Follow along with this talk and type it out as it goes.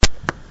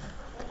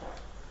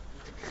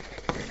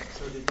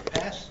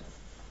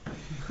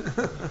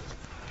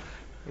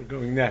We're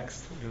going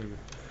next.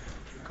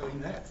 You're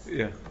going next?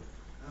 Yeah.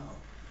 Oh.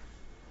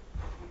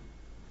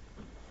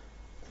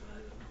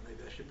 Maybe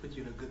I should put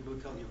you in a good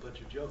mood, tell you a bunch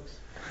of jokes.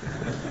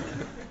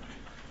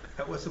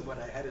 That wasn't what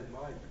I had in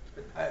mind,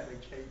 but I may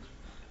change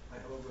my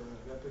whole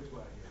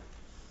repertoire here.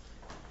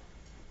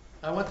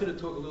 I wanted to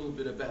talk a little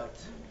bit about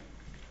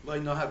Lo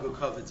Nohagu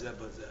Kavod Zeh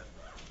B'Zeh.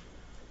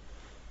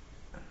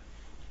 I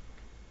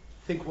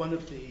think one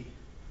of the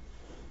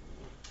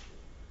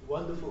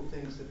wonderful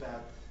things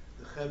about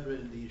the Chevra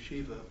and the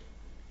Yeshiva,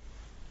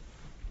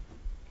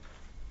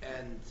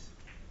 and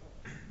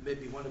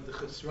maybe one of the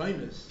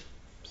Chesroinus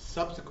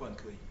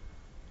subsequently,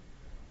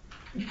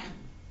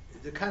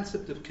 the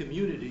concept of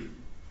community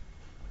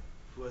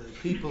for the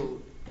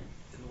people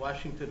in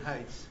Washington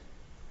Heights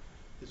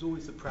is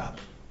always a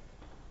problem.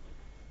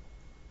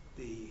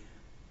 The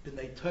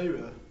B'nai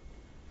Torah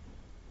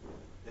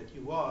that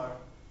you are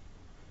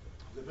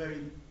is a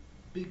very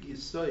big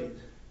yesod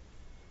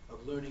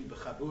of learning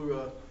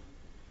b'chabura,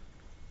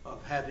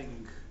 of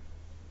having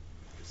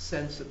a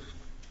sense of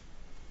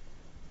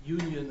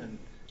union and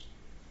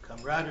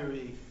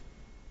camaraderie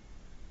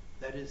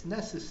that is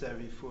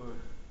necessary for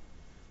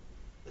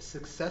a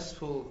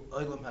successful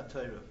Olam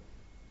HaTorah.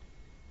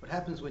 What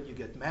happens when you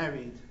get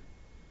married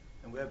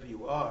and wherever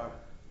you are,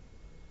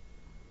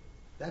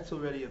 that's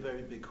already a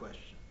very big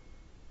question.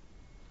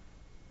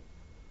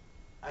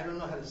 I don't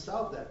know how to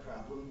solve that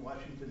problem.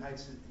 Washington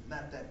Heights is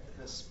not that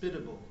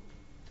hospitable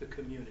to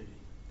community.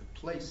 The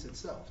place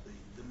itself,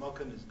 the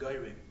Mokum is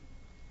Geirim.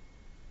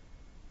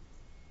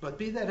 But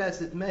be that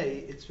as it may,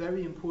 it's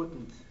very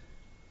important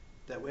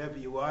that wherever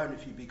you are, and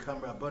if you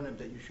become Rabbanim,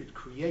 that you should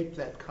create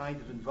that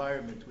kind of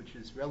environment which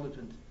is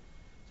relevant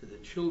to the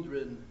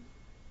children,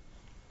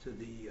 to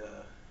the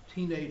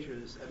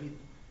teenagers. I mean,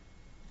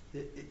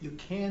 you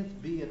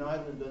can't be an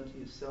island unto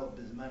yourself,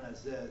 Bizman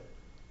Hazeh.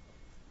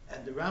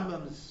 And the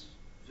Rambam's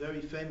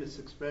very famous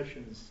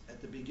expressions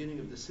at the beginning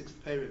of the 6th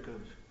parak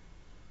of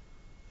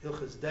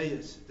Hilchas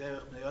Deis,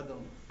 Derech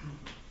Ne'adam,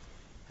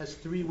 has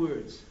 3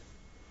 words.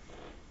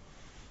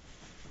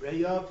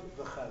 Reyav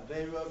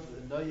v'chaverav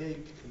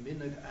v'noyeg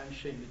k'minag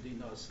anshe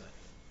medinasai.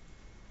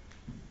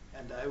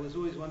 And I was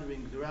always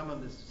wondering, the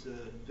Rambam is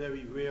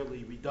very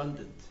rarely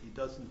redundant. He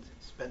doesn't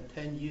spend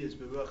 10 years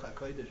Baruch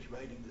HaKodesh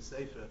writing the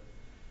Sefer,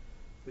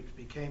 which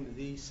became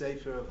the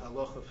Sefer of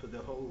Halacha for the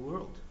whole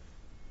world,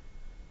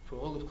 for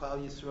all of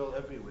Klal Yisrael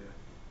everywhere.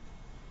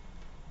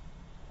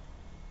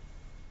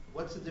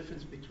 What's the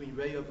difference between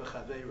Reyav and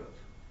Chaverav?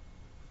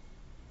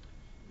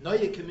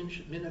 Noye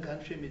minag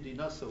anshe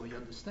medinasa, we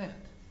understand.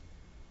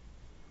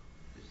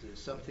 There's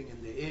something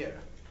in the air.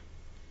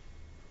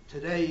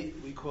 Today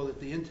we call it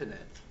the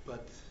internet,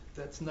 but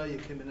that's Noye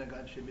minag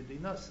anshe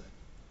medinasa.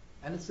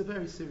 And it's a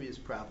very serious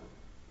problem.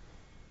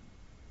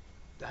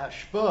 The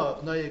hashpah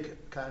of Noye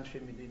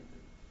anshe minag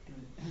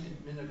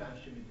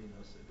anshe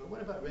medinasa. But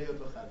what about Reyav and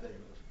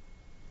Chaverav?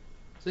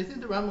 So I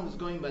think the Rambam was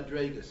going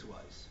madregas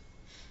wise.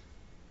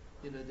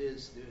 You know,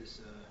 there's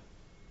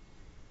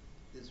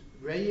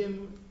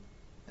Re'im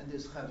and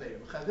there's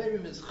Chaverim.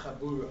 Chaverim is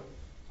Chabura.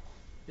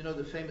 You know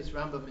the famous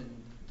Rambam in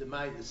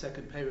Demai, the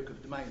 2nd parak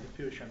of Demai, in the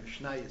Pirush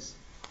HaMishnayos.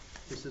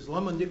 He says,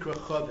 Lama Nikra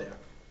Chaver.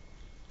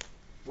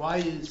 Why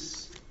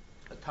is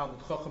a Talmud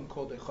Chacham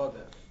called a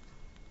Chaver?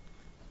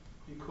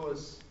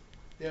 Because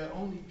they are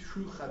only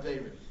true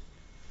Chaverim.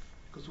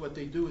 Because what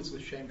they do is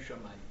L'Shem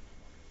Shamayim.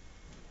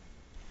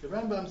 The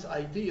Rambam's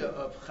idea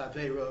of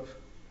Chaverov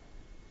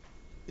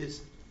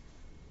is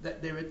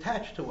that they're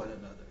attached to one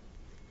another.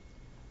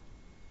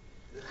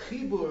 The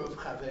chibur of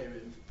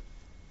Chaverim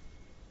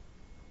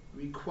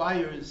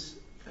requires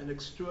an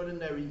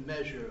extraordinary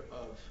measure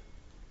of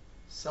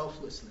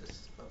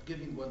selflessness, of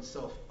giving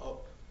oneself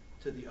up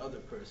to the other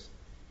person.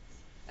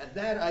 And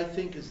that, I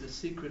think, is the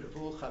secret of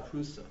all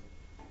chavrusa.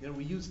 You know,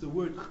 we use the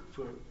word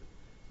for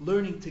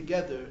learning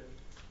together,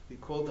 we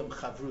call them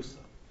chavrusa.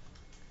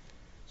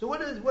 So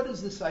what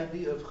is this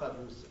idea of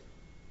chavrusa?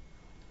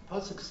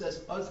 Pasuk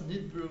says, "Az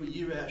Nidberu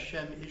Yireh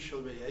Hashem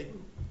Ishal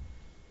Reyehu,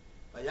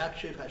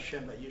 Vayakshev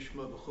Hashem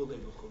Vayishma B'chulei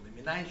B'chulei.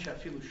 Minayin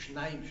Shafilu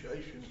Shnayim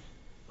Shoishim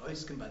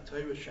Oiskim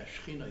B'Torah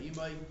Shashchina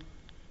Imay."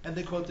 And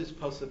they call this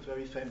pasuk,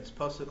 very famous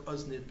pasuk,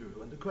 "Az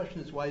Nidberu." And the question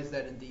is, why is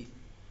that in the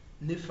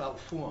nifal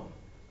form?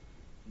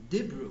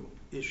 Dibru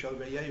Ishal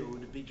Reyehu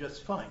would be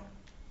just fine.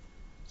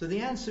 So the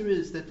answer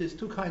is that there's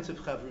 2 kinds of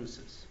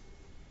chavrusas.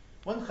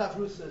 One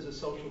chavrusa is a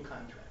social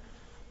contract.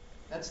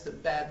 That's the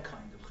bad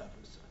kind of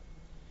chavrusa.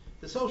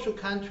 The social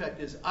contract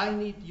is, I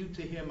need you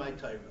to hear my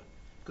Torah,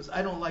 because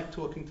I don't like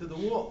talking to the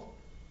wall.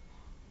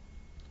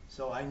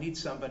 So I need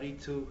somebody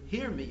to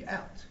hear me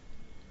out.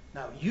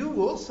 Now,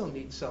 you also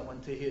need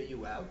someone to hear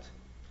you out,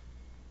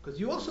 because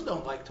you also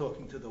don't like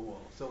talking to the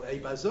wall. So,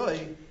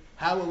 Eibazoi,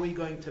 how are we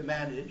going to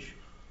manage?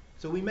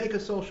 So we make a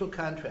social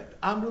contract.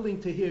 I'm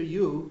willing to hear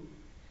you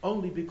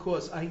only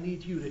because I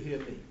need you to hear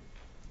me,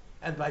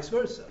 and vice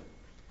versa.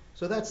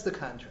 So that's the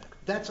contract.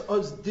 That's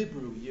Oz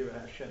Dibru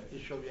Yireh Hashem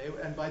Ishal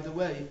Reyehu. And by the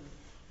way,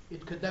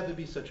 it could never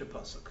be such a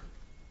pasuk,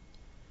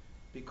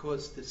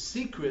 because the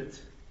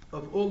secret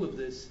of all of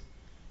this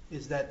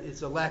is that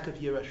it's a lack of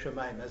Yirah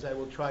Shamayim, as I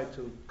will try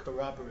to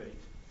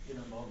corroborate in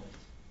a moment.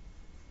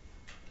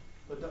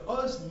 But the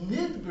Oz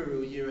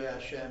Nidberu Yireh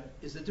Hashem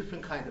is a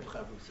different kind of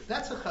chavrusa.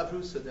 That's a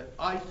chavrusa that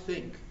I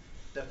think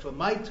that for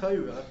my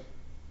Torah,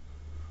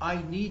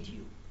 I need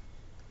you.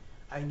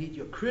 I need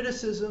your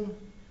criticism,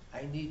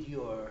 I need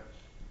your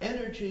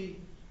energy,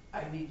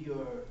 I need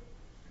your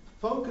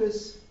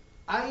focus,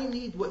 I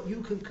need what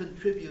you can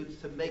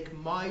contribute to make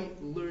my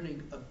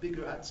learning a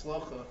bigger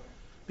atzlacha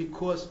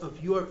because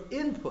of your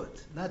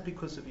input, not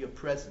because of your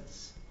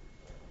presence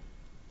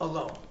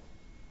alone.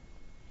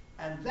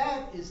 And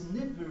that is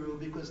nidberu,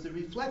 because the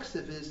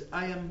reflexive is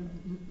I am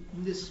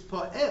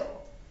nispa'el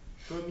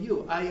from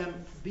you. I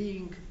am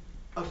being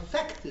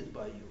affected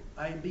by you.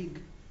 I am being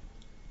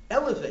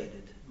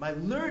elevated. My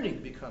learning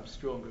becomes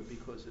stronger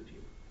because of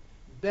you.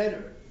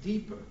 Better,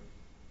 deeper.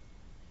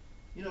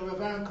 You know, Rav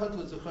Aaron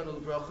Kotler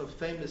Zechron Livracha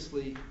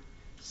famously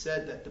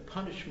said that the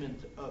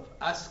punishment of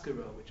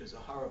askara, which is a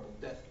horrible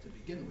death to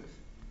begin with,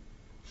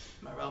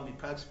 Maharal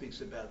Miprak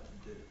speaks about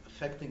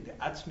affecting the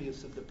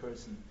atzmius of the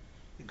person.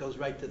 It goes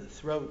right to the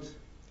throat.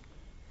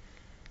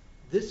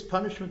 This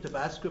punishment of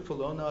askara for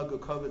lo na'agu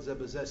kavod zeh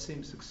b'zeh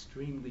seems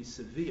extremely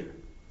severe.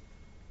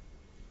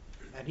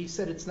 And he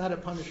said it's not a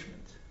punishment.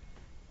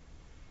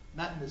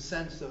 Not in the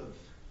sense of,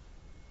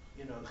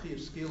 chiv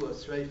skila,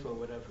 sreifa, or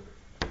whatever.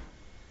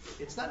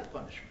 It's not a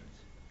punishment.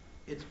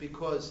 It's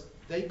because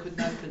they could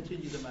not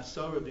continue the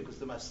Masorah, because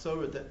the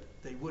Masorah that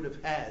they would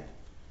have had,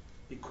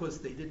 because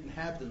they didn't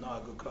have the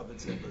Na'agu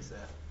Kavod Zeh B'zeh,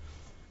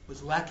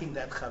 was lacking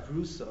that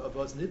Chavrusa of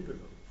Oz Nidberu.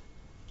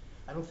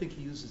 I don't think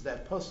he uses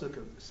that pasuk,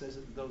 says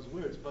it in those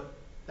words, but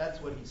that's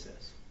what he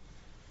says.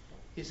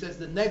 He says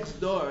the next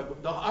door,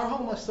 our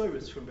whole Masorah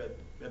is from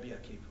Rabbi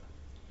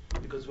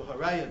Akiva. Because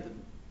V'haraya,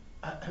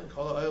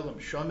 Chol Ha'olam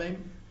Shomim,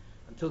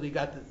 until he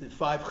got the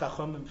 5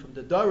 Chachamim from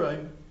the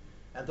Dorim,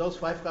 and those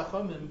 5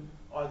 Chachamim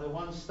are the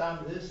ones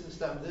stam this and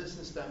stam this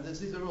and stam this.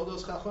 These are all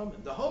those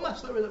Chachamim. The whole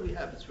Masorah that we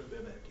have is from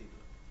Rabbi Akiva.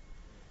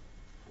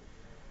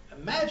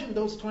 Imagine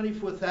those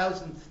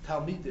 24,000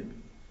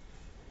 Talmidim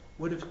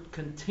would have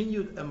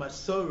continued a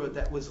Masorah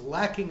that was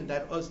lacking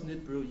that Oz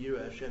Nidberu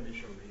Yireh Hashem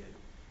Yishoviyeh.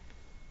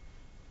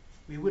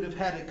 We would have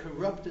had a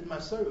corrupted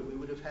Masorah. We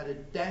would have had a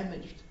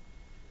damaged,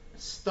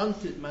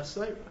 stunted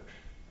Masorah.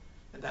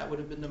 And that would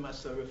have been the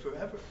Masorah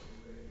forever.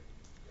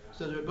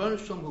 So the Rebbeinu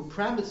Shalom, who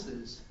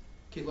promises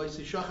Ki lo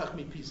yisishachach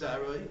mi pi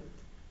zaroi,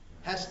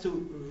 has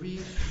to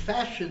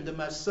refashion the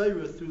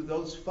Masorah through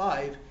those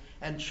 5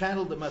 and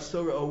channel the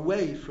Masorah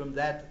away from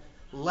that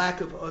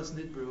lack of Oz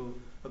Nidberu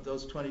of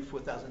those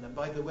 24,000. And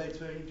by the way, it's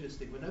very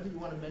interesting. Whenever you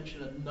want to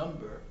mention a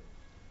number,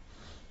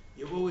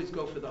 you always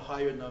go for the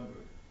higher number.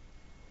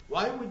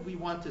 Why would we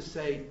want to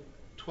say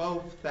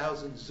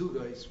 12,000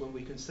 zugais when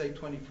we can say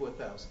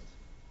 24,000?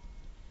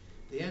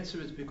 The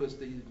answer is because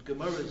the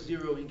Gemara is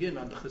zeroing in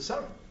on the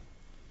chesaron.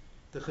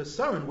 The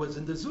chesaron was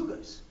in the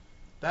zugais.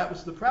 That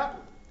was the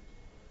problem.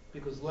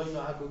 Because lo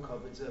na'agu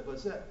kavod zeh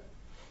b'zeh.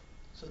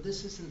 So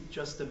this isn't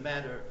just a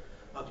matter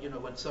of,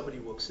 when somebody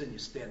walks in, you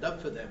stand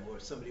up for them, or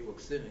somebody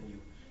walks in and you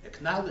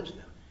acknowledge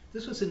them.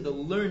 This was in the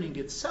learning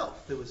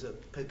itself. There was a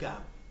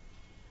pagam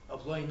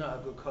of lo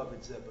na'agu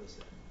kavod zeh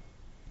b'zeh.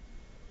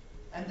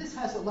 And this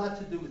has a lot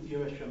to do with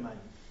Yireh Shamayim.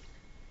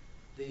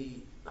 The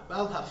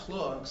Baal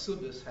Haflah on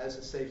Ksubis has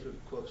a sefer,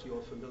 of course,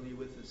 you're familiar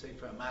with, the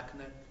sefer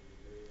HaMakneh.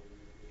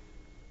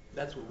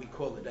 That's what we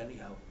call it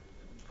anyhow.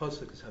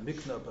 Posuk is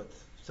Hamikna, but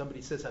if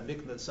somebody says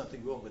Hamikna, there's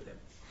something wrong with him.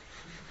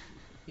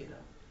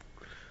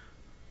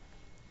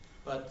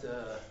 But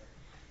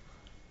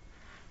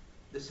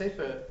the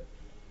sefer,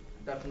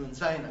 Daf Nun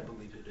Zayin, I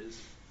believe it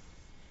is,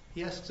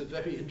 he asks a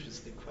very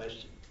interesting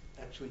question.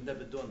 Actually,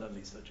 never dawned on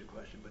me such a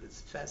question, but it's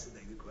a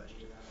fascinating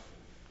question.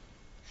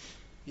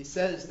 He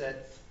says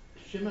that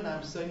Shimon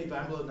Amsoni,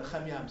 V'amlo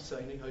Nechemia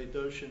Amsoni,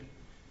 Hoydorshin,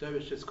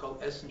 Dorish is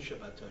called Esen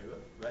Shabbat Torah,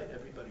 right?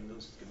 Everybody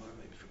knows the Gemara,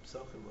 maybe from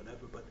Sach or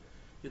whatever, but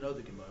you know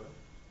the Gemara.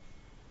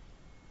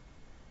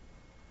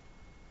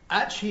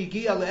 Ad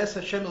shehigia le'es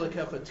Hashem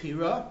lekecha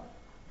tira,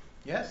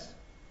 yes?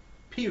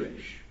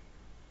 Pirish.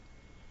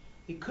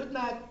 He could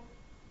not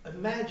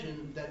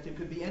imagine that there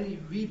could be any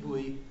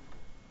ribui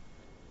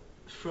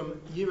from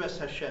Yiras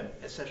Hashem,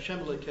 es Hashem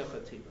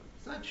lekecha tira.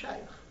 It's not shaykh.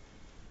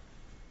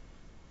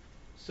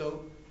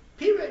 So,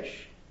 Pirish.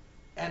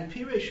 And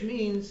Pirish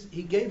means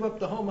he gave up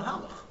the whole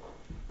Mahalach.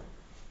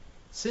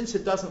 Since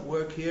it doesn't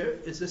work here,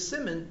 is a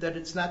siman that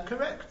it's not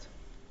correct.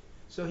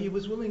 So he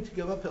was willing to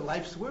give up a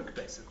life's work,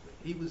 basically.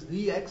 He was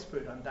the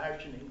expert on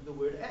darshaning the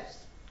word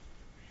es.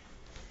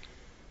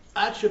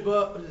 Ad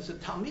Sheba, there's a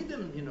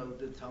Talmidim,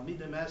 the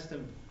Talmidim asked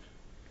him,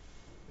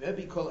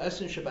 Rebbe called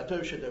Esen Shabbat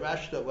Torah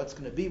Shedarashta, what's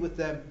going to be with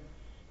them?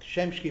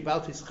 Shem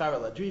Shkibalti Schara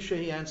Ladrisha,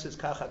 he answers,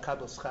 Kacha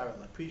Kabel Schara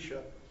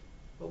Laprisha.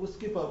 But we'll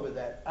skip over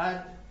that.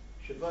 Ad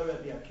Sheba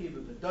Rabbi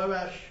Akiva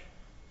V'Darash,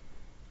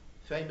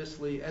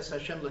 famously, Es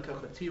Hashem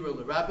Lekachatira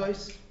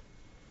L'Rabbis,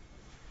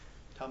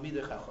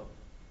 Talmidei Chacham.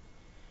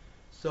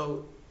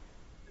 So,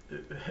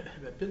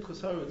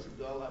 Pinchas Horowitz of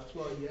the Al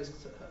HaFlo, he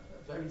asks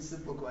a very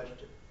simple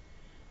question.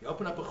 You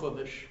open up a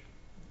Chumash,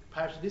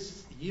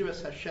 This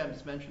Yiras Hashem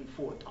is mentioned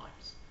 4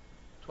 times.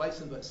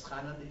 Twice in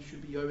V'eschanan, it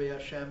should be Yorei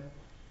Hashem,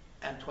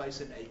 and twice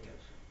in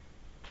Ekev.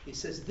 He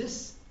says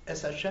this,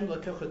 as Hashem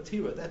L'kecha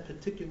Tira, that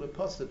particular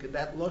pasuk in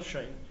that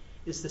Loshen,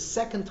 is the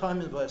 2nd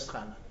time in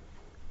V'eschanan.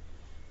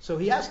 So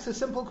he asks a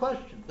simple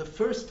question. The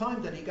first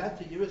time that he got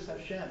to Yiras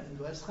Hashem in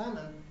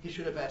V'eschanan, he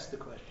should have asked the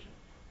question.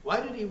 Why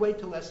did he wait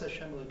till Es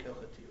Hashem L'kecha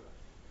Tira?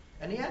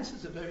 And he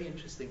answers a very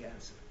interesting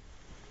answer.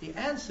 He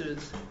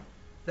answers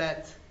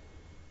that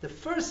the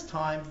first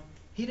time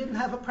he didn't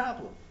have a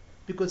problem,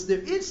 because there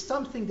is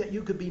something that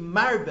you could be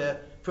marbe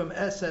from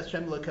Es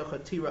Hashem L'kecha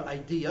Tira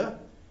idea,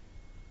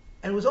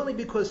 and it was only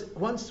because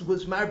once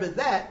was marbe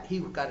that, he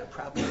got a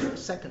problem the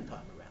 2nd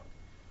time around.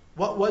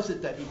 What was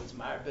it that he was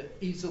marbe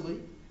easily?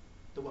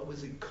 What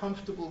was he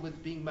comfortable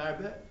with being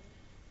marbe?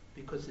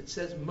 Because it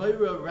says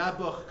Moira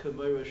Rabach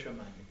K'Moira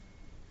Shamayim.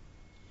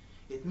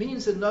 It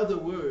means, in other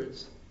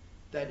words,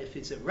 that if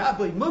it's a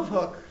rabbi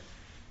muvhak,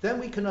 then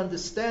we can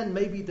understand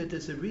maybe that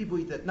there's a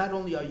ribui, that not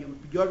only are you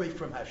yorei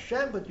from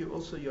Hashem, but you're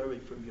also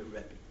yorei from your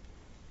Rebbe.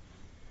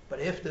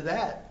 But after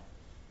that,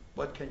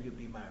 what can you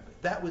be marbe?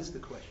 That was the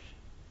question.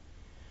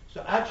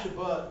 So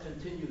Atshuba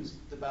continues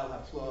the Baal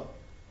HaFlah,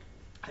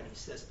 and he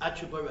says,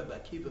 Atshuba Rabbi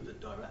Akiva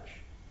v'Darash.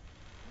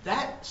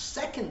 That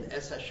second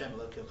Es Hashem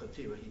L'kecha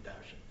Tira he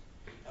darshan.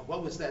 And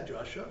what was that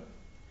drasha?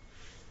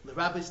 The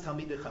rabbis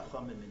Talmidei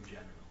Chachamim in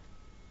general.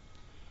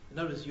 In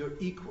other words, you're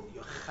equal,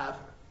 you're chaver.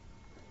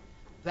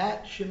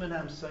 That Shimon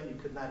HaMsoni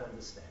could not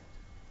understand.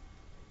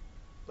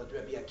 But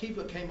Rabbi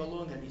Akiva came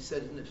along and he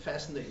said, isn't it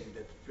fascinating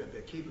that Rabbi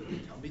Akiva, the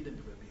Talmidim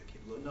of Rabbi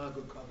Akiva, lo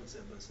nagu kavod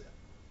zeh b'zeh.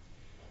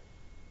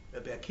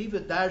 Rabbi Akiva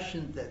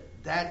darshan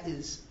that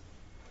is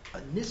a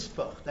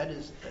nispach, that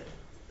is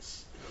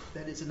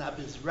an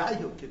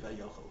abizrayu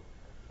kivayachol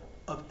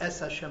of Es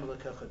Hashem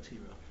L'kecha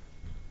Tira.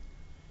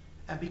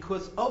 And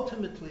because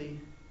ultimately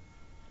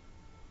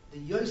the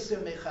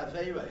Yoser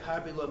Mechaverai,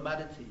 Harbi Lo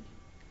Madati,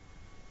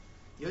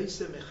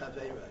 Yoser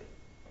Mechaverai,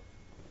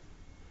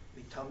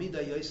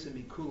 Vitalmida Yoser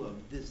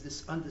Mikulam, there's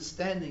this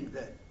understanding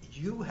that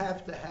you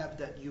have to have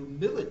that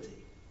humility,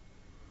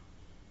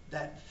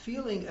 that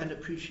feeling and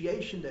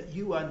appreciation that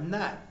you are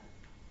not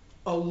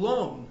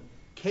alone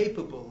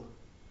capable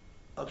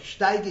of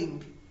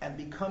steiging and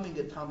becoming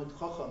a Talmud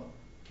Chacham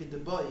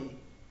K'Deboi,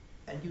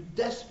 and you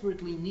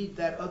desperately need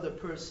that other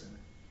person,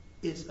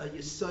 is a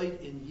Yesod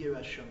in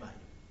Yiras Shamayim.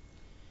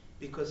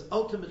 Because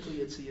ultimately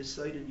it's a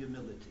Yesod in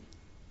humility.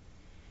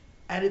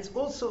 And it's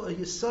also a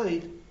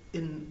Yesod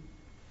in,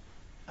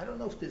 I don't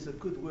know if there's a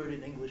good word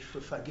in English for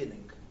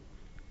fagining.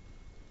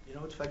 You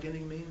know what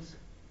fagining means?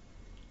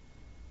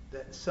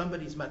 That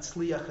somebody's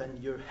matzliach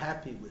and you're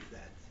happy with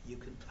that. You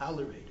can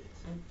tolerate it.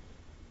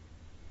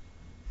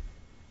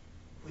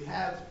 We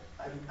have,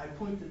 I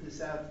pointed this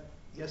out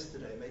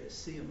yesterday, I made a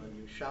siyum on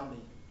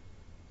Yerushalmi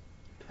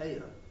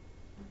Peah,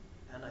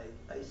 and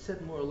I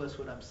said more or less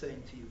what I'm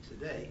saying to you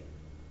today.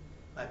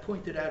 I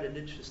pointed out an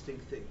interesting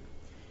thing.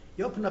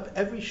 You open up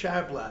every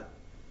Sharblat,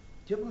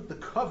 you open up the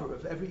cover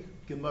of every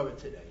Gemara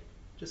today,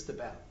 just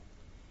about.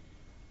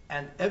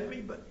 And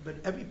every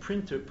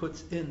printer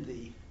puts in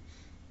the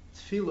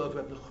Tefillah of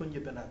Rabbi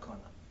Chunya ben Hakana.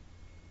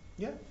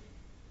 Yeah?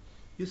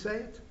 You say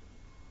it?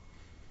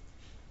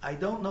 I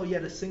don't know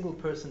yet a single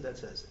person that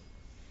says it.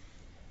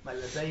 My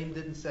Rebbeim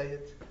didn't say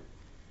it,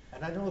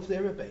 and I don't know if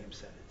their Rebbeim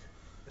said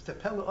it. It's a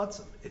Pella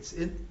Otzim.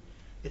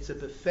 It's a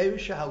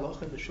Beferish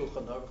Halacha in the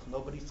Shulchan Aruch.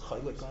 Nobody's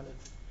chaylik on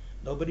it.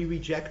 Nobody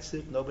rejects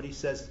it. Nobody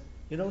says,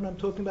 you know what I'm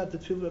talking about? The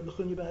Tefillah of the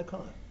Chunya ben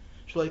Hakana.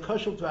 Shloi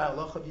kashel dvar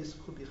halacha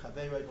v'yischu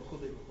b'chaverei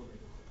v'chulei v'chulei.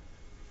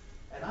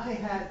 And I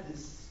had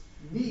this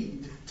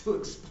need to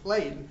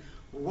explain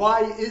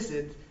why is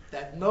it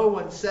that no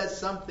one says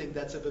something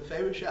that's a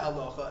beferish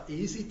halacha,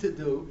 easy to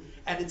do,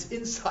 and it's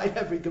inside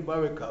every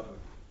Gemara cover.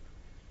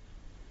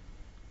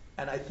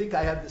 And I think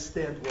I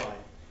understand why.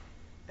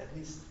 At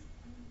least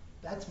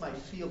that's my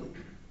feeling.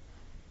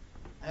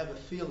 I have a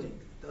feeling.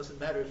 It doesn't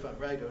matter if I'm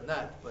right or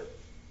not, but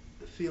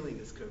the feeling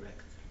is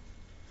correct.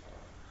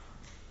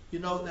 You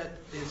know that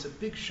there's a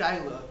big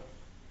shaila.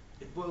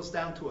 It boils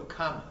down to a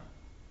comma.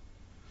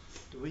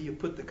 The way you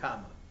put the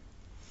comma.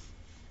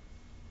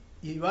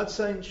 Is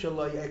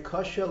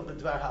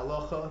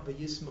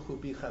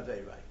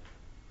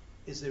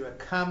there a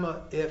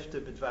comma after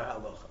b'dvar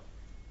halacha?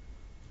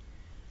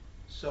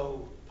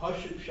 So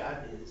Pashut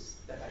Pshat is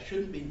that I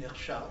shouldn't be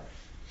nichshal,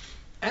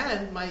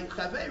 and my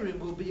chaverim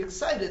will be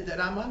excited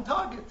that I'm on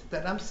target,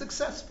 that I'm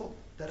successful,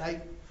 that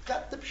I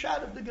got the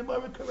pshat of the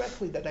Gemara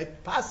correctly, that I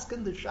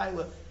paskin the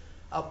shaila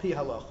al pi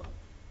halacha.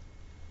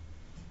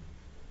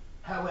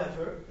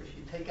 However, if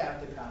you take out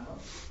the comma,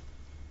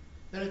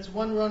 then it's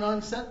one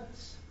run-on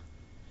sentence.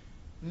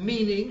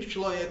 Meaning,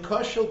 shlo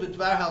yakoshel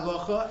b'dvar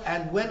halacha,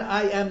 and when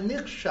I am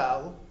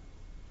nichshal,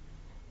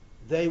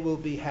 they will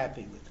be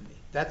happy with me.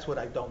 That's what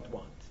I don't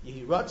want.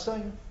 Yehi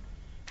ratzon,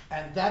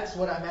 and that's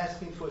what I'm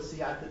asking for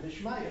siyata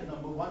d'shmaya.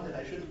 Number one, that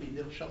I shouldn't be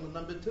nichshal, and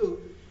number two,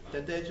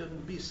 that they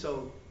shouldn't be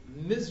so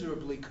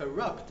miserably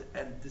corrupt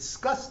and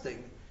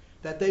disgusting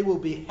that they will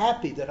be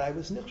happy that I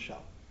was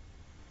nichshal.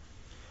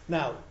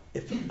 Now,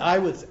 If I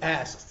was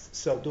asked,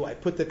 so do I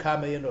put the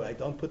comma in or I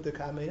don't put the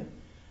comma in?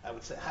 I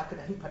would say, how could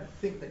anybody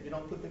think that you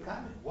don't put the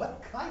comma in?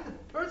 What kind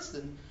of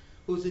person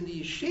who's in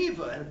the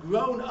yeshiva and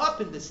grown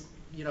up in this,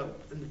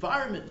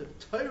 environment of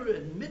Torah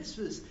and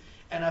mitzvahs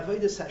and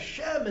avodas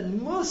Hashem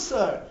and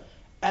Musar,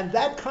 and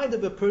that kind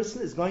of a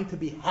person is going to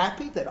be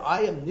happy that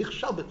I am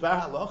nichshal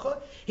b'dvar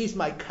halacha? He's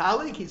my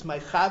colleague, he's my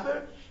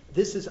chaver,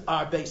 this is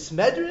our beis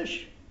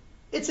medrash?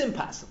 It's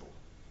impossible.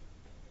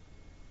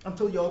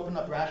 Until you open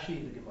up Rashi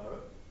in the Gemara.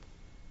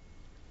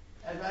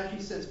 And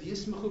Rashi says,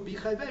 V'yismechu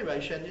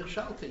b'chayvei she'en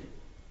nichshalti.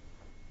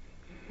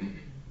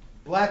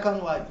 Black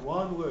on white,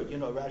 one word.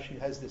 Rashi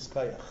has this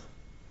kayach.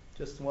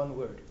 Just one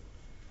word.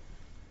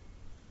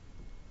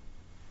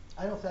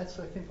 I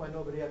think why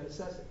nobody ever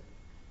says it.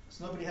 Because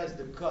nobody has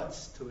the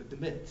guts to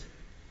admit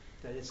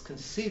that it's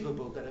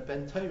conceivable that a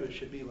Ben Torah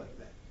should be like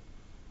that.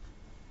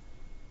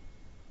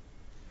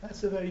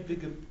 That's a very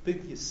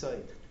big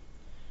yesod.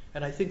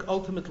 And I think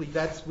ultimately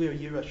that's where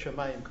Yirah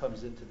Shamayim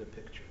comes into the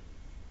picture.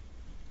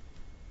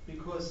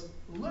 Because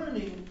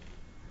learning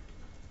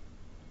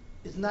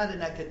is not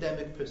an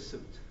academic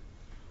pursuit.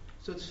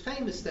 So it's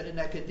famous that in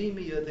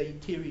academia they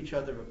tear each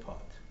other apart.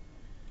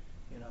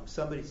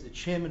 Somebody's the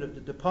chairman of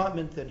the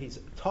department and he's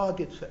a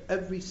target for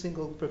every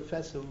single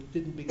professor who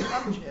didn't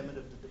become chairman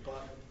of the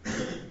department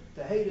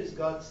to hate his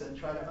guts and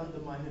try to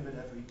undermine him at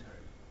every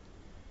turn.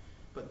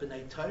 But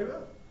B'nai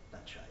Torah,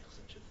 not shaykh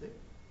such a thing.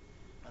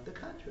 On the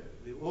contrary,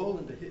 we're all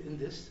in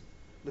this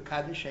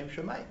L'Kaddish Shem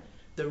Shamayim.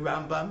 The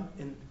Rambam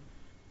in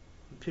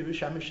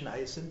Pirush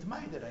HaMishnayos and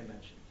D'mai that I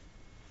mentioned.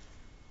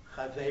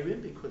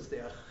 Chaverim, because they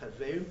are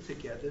chaverim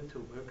together to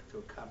work to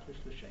accomplish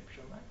the Shem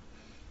Shamayim.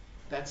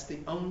 That's the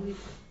only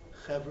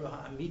Chevra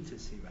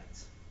Ha'amitis, he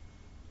writes.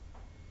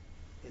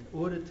 In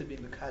order to be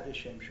L'Kaddish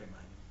Shem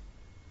Shamayim.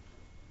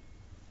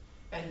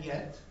 And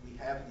yet, we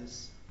have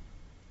this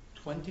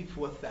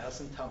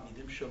 24,000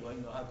 Talmidim Shaloi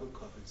Nohavu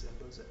Kovetz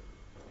Zeh.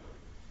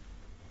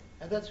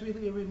 And that's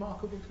really a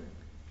remarkable thing.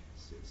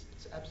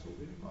 It's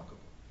absolutely remarkable.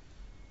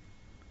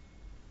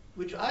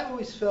 Which I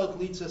always felt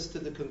leads us to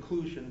the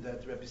conclusion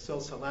that Rabbi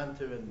Sol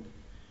Salanter and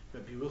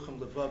Rabbi Yerucham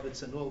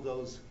Levovitz and all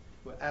those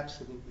were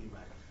absolutely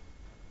right.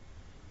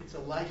 It's a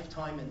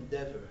lifetime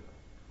endeavor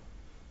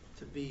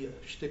to be a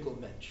shtickle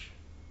mensch.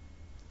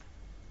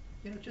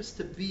 Just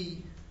to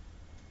be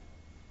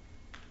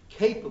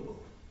capable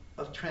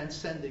of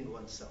transcending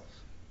oneself.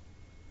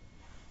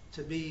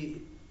 To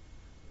be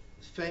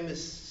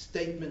famous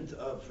statement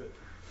of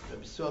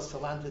Rabbi Sol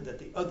Salanter that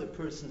the other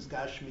person's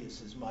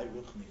gashmius is my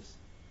ruchnius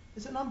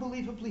is an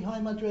unbelievably high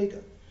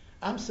madrega.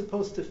 I'm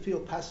supposed to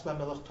feel pasva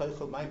melach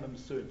toichel ma'imah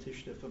mesur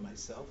tishta for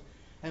myself,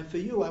 and for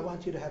you, I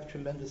want you to have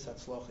tremendous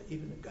hatzlacha,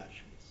 even in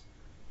gashmius.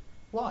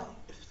 Why?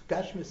 If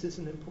gashmius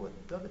isn't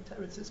important, David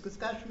Teretz says because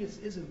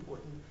gashmius is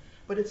important,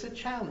 but it's a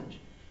challenge,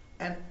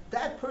 and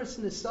that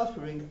person is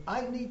suffering.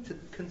 I need to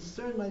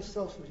concern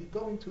myself with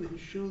going to his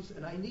shoes,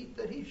 and I need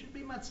that he should be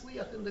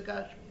matzliach in the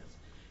gashmius.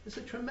 It's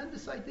a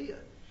tremendous idea.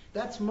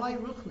 That's my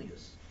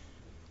ruchnius.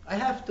 I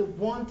have to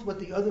want what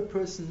the other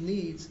person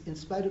needs in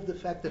spite of the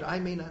fact that I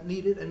may not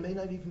need it and may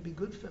not even be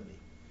good for me.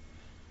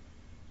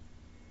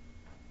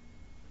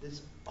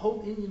 This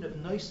whole Indian of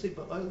Noisei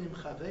Ba'olim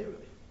Chaveroi.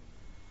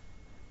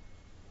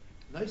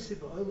 Noisei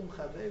Ba'olim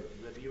Chaveroi.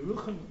 Rabbi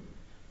Yerucham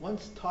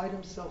once tied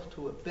himself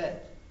to a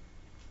bed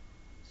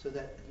so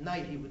that at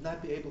night he would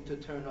not be able to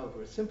turn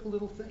over. A simple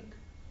little thing.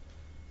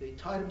 He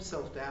tied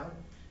himself down,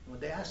 and when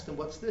they asked him,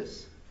 what's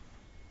this?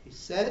 He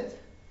said,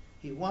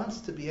 he wants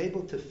to be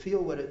able to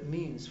feel what it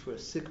means for a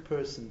sick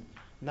person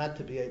not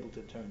to be able to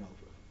turn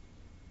over.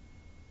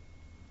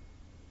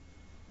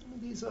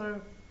 And these are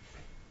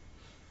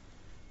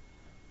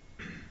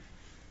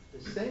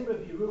the same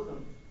Rabbi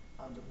Yerucham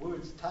on the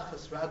words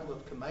Tachas Radl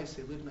of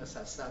Kamaisi Livnas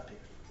Hasapir.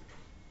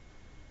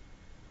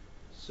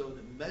 So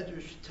the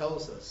Medrash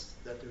tells us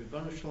that the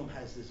Rebbeinu Shalom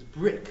has this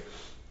brick.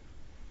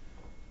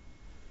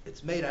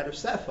 It's made out of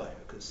sapphire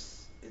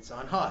because it's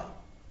on high.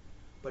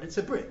 But it's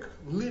a brick.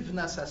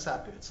 Livnas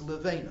hasapir. It's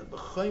levena.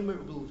 B'chomer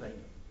b'levena.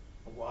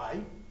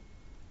 Why?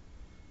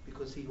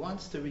 Because he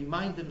wants to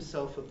remind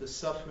himself of the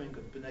suffering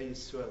of Bnei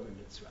Yisrael in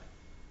Mitzrayim.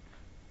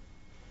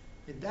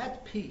 In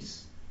that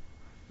piece,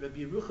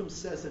 Rabbi Yerucham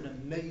says an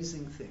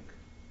amazing thing,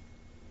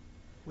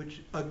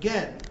 which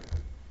again,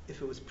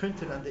 if it was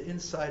printed on the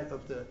inside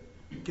of the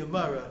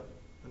Gemara,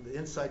 on the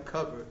inside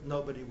cover,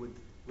 nobody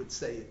would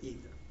say it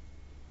either.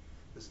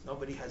 Because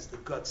nobody has the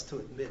guts to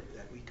admit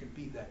that we can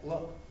be that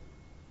low.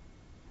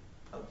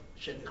 Of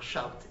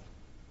shenichshalti.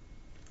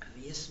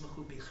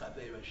 V'yismachu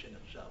b'chaveira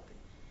shenichshalti.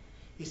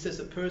 He says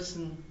a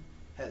person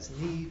has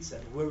needs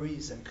and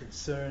worries and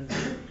concerns.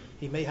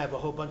 He may have a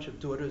whole bunch of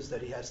daughters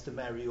that he has to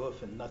marry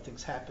off and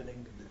nothing's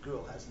happening. The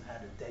girl hasn't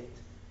had a date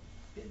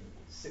in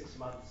 6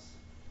 months.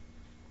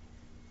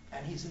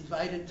 And he's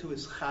invited to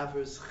his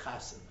chaver's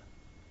chasana.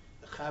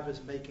 The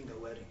chaver's making a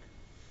wedding.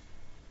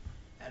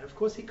 And of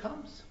course he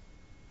comes.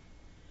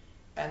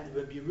 And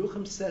Rabbi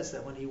Yerucham says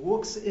that when he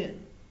walks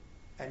in,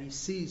 and he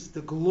sees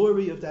the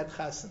glory of that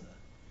chasana,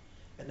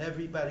 and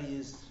everybody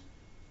is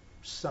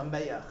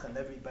sameach, and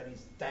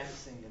everybody's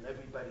dancing, and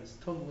everybody's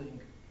tumbling,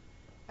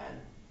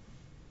 and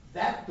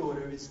that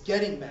daughter is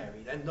getting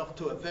married, and not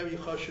to a very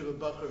choshev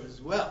bacher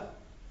as well.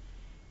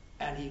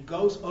 And he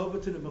goes over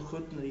to the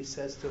mechutton and he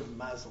says to him,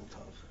 Mazel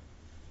Tov.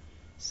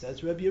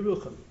 Says Rabbi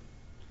Yerucham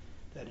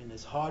that in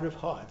his heart of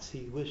hearts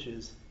he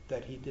wishes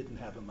that he didn't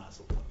have a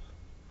Mazel Tov.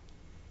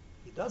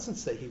 He doesn't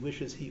say he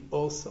wishes he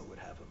also would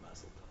have a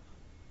Mazel Tov.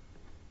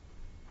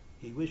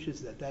 He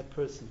wishes that that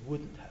person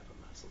wouldn't have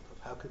a Mazel Tov.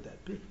 How could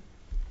that be?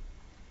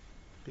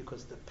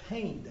 Because the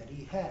pain that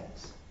he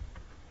has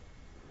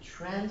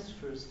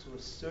transfers to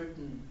a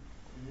certain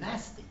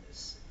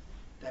nastiness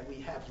that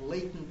we have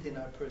latent in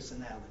our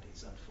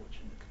personalities,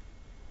 unfortunately.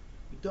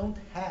 We don't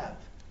have,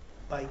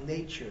 by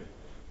nature,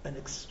 an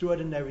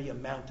extraordinary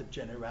amount of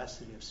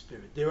generosity of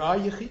spirit. There are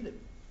yechidim.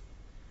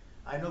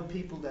 I know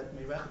people that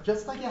mirach,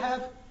 just like you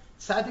have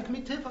tzaddik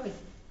mitivai.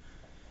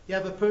 You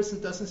have a person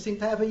who doesn't seem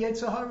to have a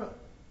yetzer hara,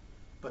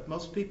 but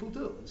most people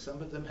do, and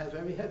some of them have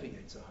very heavy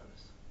yetzer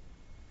haras.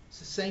 It's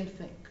the same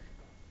thing.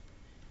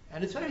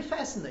 And it's very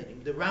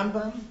fascinating. The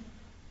Rambam,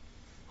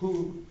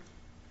 who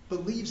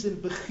believes in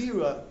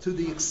Bechira to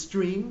the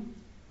extreme,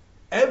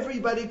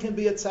 everybody can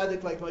be a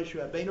tzaddik like Moshe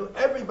Rabbeinu,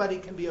 everybody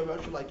can be a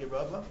Rosh like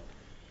Yeravah.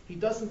 He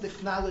doesn't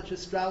acknowledge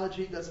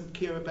astrology, doesn't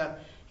care about,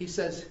 he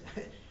says,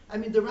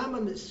 the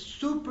Rambam is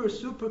super,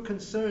 super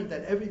concerned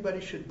that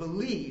everybody should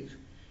believe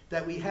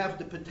that we have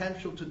the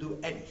potential to do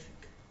anything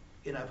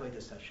in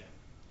Avodas Hashem,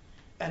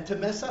 and to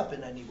mess up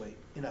in any way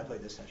in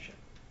Avodas Hashem.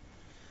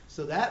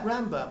 So that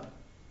Rambam,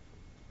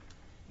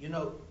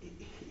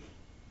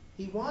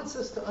 he wants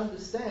us to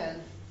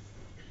understand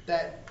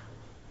that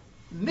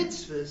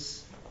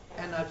mitzvahs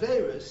and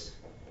averos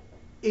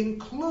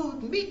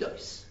include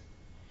midos.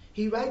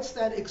 He writes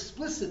that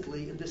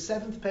explicitly in the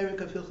 7th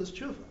parak of Hilchos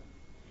Tshuva.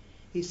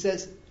 He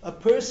says a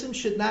person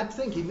should not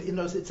think,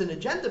 it's an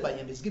agenda by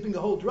him, he's giving a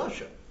whole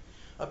drasha.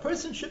 A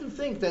person shouldn't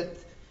think that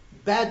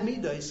bad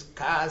midos,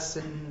 kas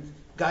and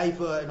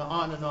gaiva and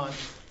on,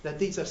 that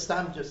these are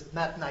stam just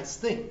not nice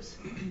things.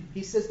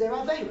 He says they're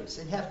averos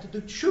and you have to do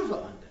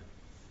tshuva on them.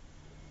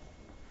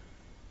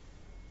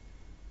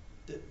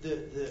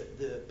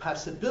 The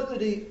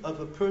possibility of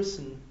a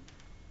person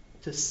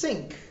to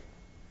sink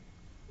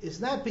is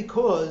not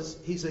because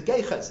he's a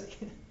geichazi.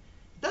 He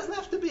doesn't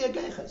have to be a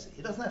geichazi.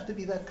 He doesn't have to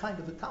be that kind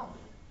of a Talmud.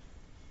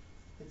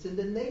 It's in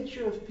the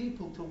nature of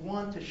people to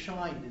want to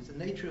shine. It's the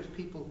nature of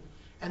people,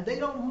 and they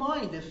don't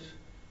mind if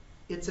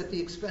it's at the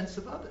expense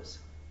of others.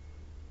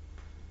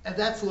 And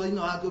that's lo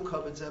nohagu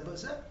kavod zeh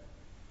b'zeh.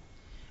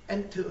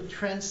 And to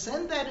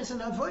transcend that is an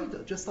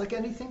avodah, just like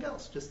anything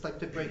else, just like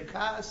to break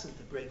kas and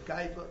to break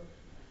gaiva.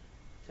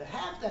 To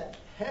have that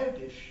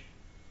hergish,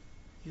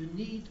 you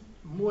need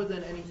more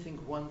than anything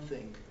one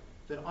thing,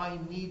 that I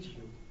need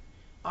you.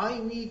 I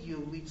need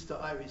you leads to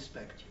I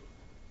respect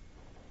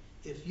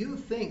you. If you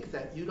think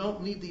that you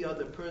don't need the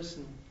other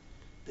person,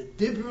 the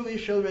Nidberu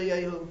ishal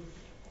reyehu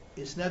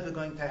is never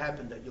going to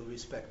happen that you'll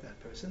respect that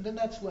person, then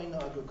that's lo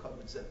nohagu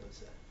kavod zeh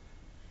b'zeh.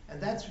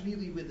 And that's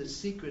really where the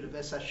secret of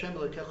Es Hashem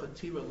Elokecha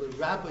Tira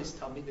L'Rabbis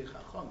Talmidei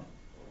Chachamim.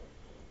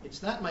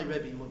 It's not my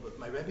Rebbe Mubuk.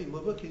 My Rebbe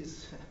Mubuk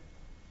he's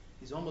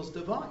almost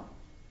divine.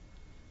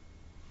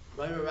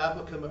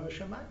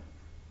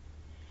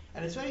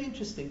 And it's very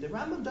interesting. The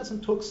Rambam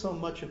doesn't talk so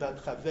much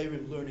about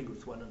Chaverim learning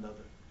with one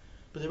another.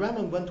 But the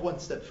Rambam went one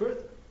step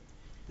further.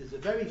 There's a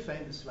very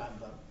famous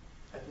Rambam,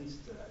 at least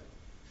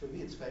for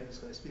me it's famous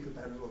because I speak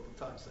about it all the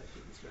time, so I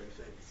think it's very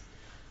famous.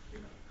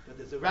 But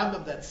there's a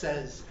Rambam that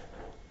says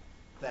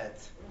that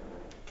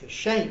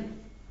Keshem,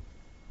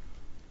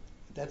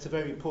 that's a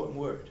very important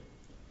word.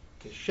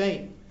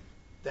 Keshem,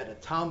 that a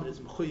Talmud is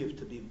mechuyev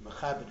to be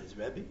mechabed his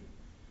Rebbe,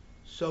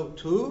 so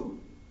too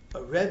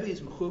a Rebbe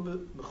is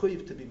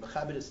mechuyev to be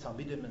mechabed his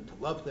Talmidim and to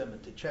love them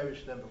and to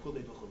cherish them,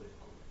 v'chulei v'chulei v'chulei.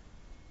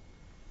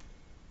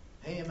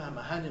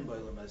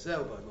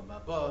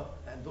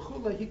 And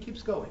v'chulei, he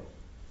keeps going.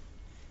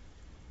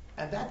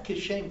 And that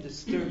Keshem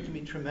disturbed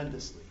me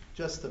tremendously.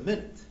 Just a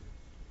minute.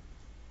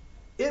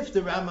 If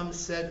the Rambam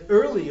said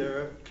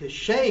earlier,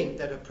 Keshem,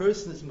 that a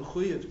person is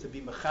mechuyev to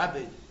be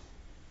mechabed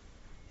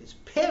his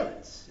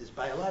parents, his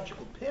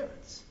biological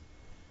parents,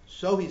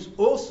 so he's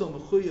also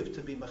mechuyev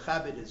to be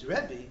mechabed his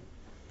Rebbe,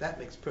 that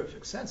makes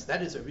perfect sense.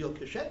 That is a real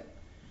Keshem.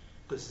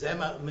 Because zeh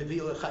mevi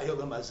l'chayil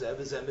l'mazeh,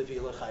 v'zeh mevi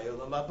l'chayil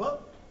l'mabah.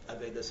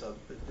 Avedas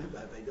rabbi,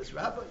 Avedas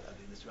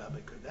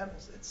rabbi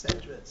kodemus,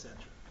 etc., etc.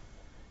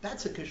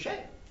 That's a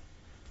Keshem.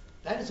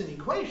 That is an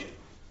equation.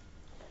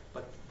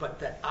 But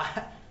that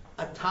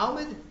a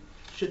Talmud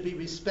should be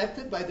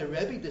respected by the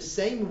Rebbe the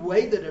same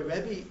way that a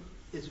Rebbe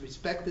is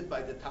respected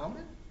by the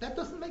Talmud? That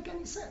doesn't make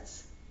any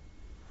sense.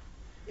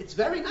 It's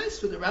very nice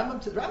for the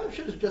Rambam. The Rambam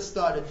should have just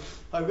started,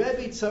 a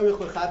Rebbe tzarich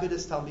l'chabed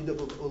es talmidav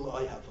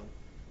u'lo'ohavon.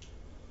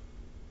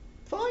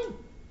 Fine.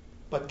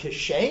 But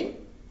Keshem?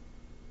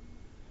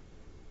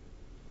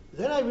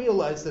 Then I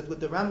realized that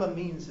what the Rambam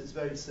means is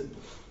very simple.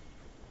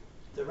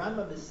 The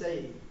Rambam is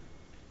saying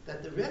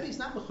that the Rebbe is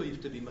not mechuyev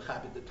to be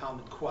mechabed the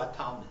Talmud qua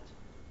Talmud.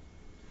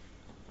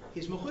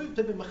 He's mechuyev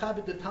to be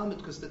mechabed the Talmud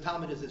because the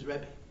Talmud is his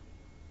Rebbe.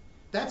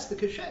 That's the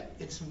kashem.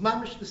 It's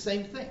mamish the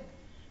same thing.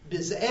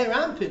 B'ze'er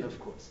ampin, of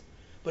course.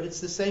 But it's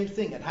the same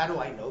thing. And how do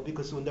I know?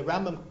 Because when the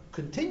Rambam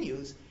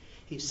continues,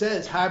 he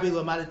says, Harbi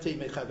lomadati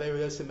mechaver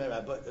yosem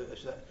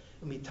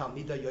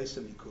mitalmida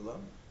yosem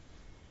mikulam.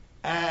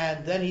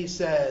 And then he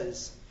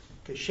says,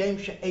 Kashem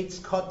she'etz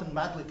kotan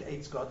madlik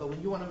eitz gadol.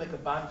 When you want to make a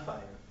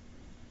bonfire,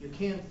 you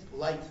can't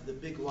light the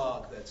big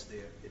log that's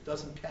there. It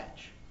doesn't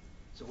catch.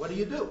 So what do?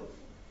 You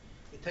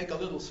take a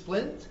little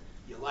splint,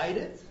 you light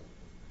it,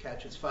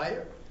 catches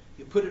fire,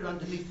 you put it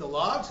underneath the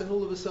logs, and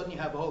all of a sudden you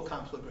have a whole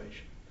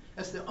conflagration.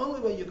 That's the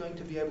only way you're going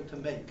to be able to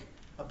make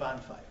a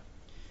bonfire.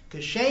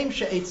 Kashem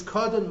she'etz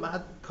kotan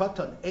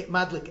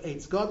madlik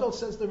eitz gadol,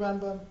 says the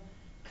Rambam.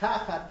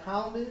 Kach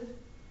Talmud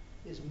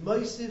is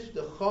moisif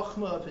the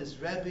chokhmah of his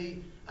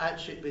Rebbe, ad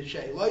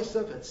she'b'shei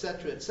loisav,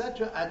 etc.,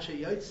 etc., ad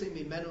she'yotzi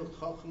mimenu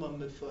chokhmah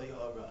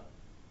mifayara.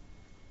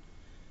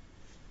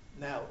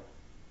 Now,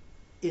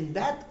 in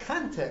that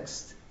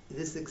context, it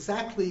is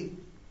exactly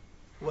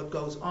what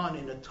goes on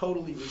in a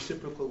totally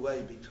reciprocal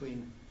way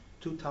between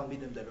two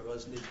Talmidim that are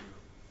Oz Nidberu.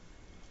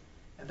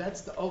 And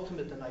that's the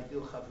ultimate and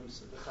ideal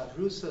chavrusa. The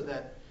chavrusa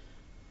that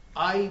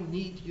I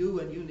need you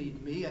and you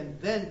need me, and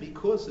then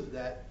because of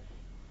that,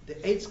 the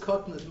eitz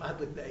cotton is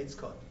madlik the eitz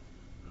cotton.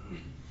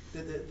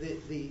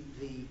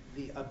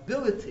 The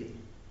ability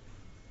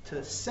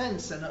to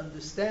sense and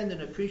understand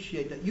and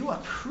appreciate that you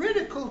are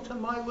critical to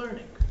my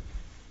learning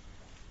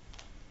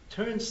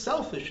turns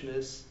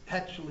selfishness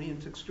actually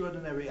into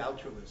extraordinary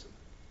altruism.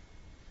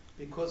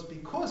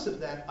 Because of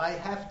that, I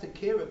have to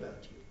care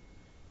about you.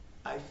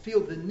 I feel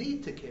the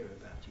need to care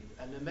about you.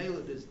 And the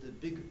Melech is the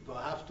big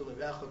v'ahavta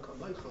l'recha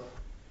kamocha.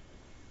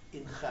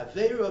 In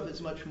chaverov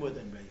is much more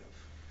than reyav.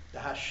 The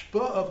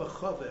hashpa of a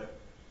chaver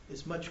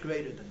is much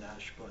greater than the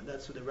hashpa. And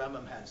that's what the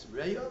Rambam has.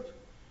 Reyav,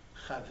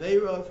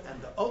 chaverov,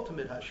 and the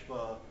ultimate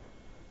hashpa,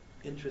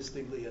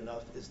 interestingly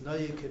enough, is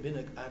noye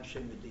kebinik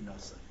anshe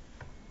medinasai.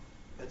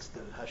 That's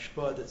the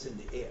hashpa that's in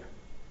the air.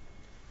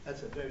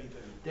 That's a very,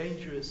 very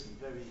dangerous and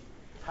very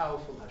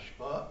powerful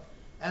hashpa.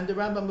 And the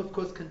Rambam, of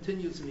course,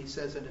 continues and he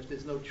says, and if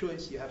there's no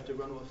choice, you have to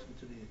run off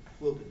into the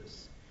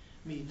wilderness.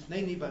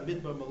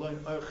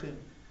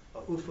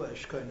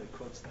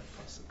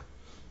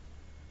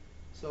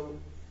 So,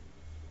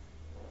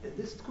 in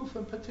this tkufa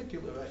in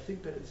particular, I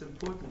think that it's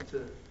important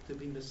to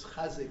be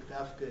mischazik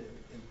dafka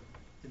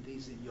in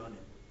these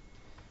inyonim.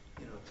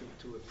 You know,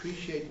 to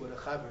appreciate what a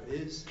chaver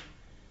is,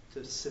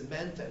 to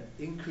cement and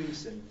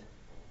increase and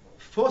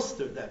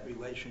foster that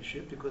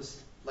relationship,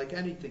 because like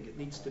anything, it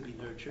needs to be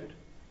nurtured.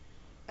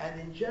 And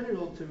in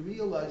general, to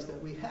realize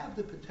that we have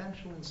the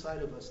potential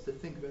inside of us to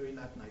think very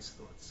not nice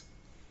thoughts,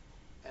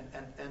 and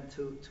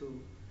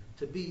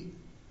to be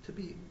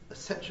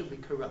essentially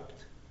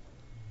corrupt.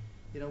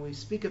 You know, we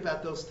speak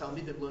about those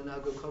Talmidim lo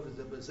nago kovaz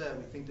abazeh,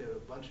 we think they're a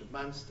bunch of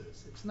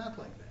monsters. It's not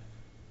like that.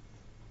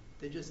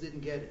 They just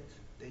didn't get it.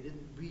 They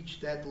didn't reach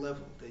that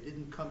level. They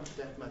didn't come to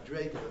that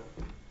madrega.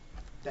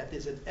 That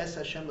is an Es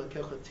Hashem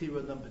Lakecha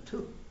Tira number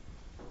 2.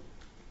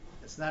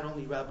 It's not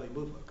only Rabbi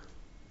Muvak.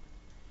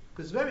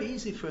 Because it's very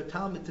easy for a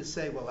Talmud to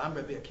say, well, I'm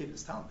Rabbi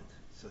Akiva's Talmud,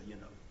 so, you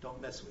know,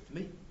 don't mess with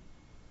me.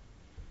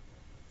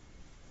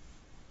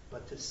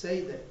 But to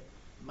say that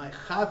my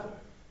chaver,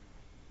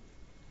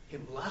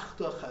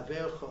 himlachta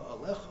chavercha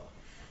alecha,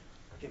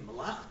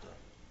 himlachta,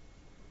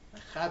 my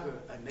chaver,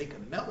 I make a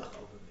melech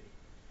over me,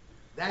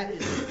 that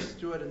is an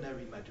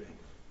extraordinary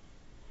madrega.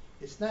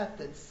 It's not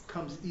that it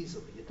comes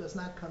easily. It does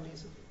not come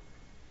easily.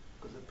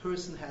 Because a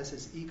person has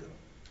his ego.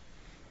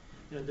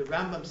 You know, the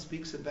Rambam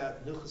speaks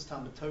about Nuchas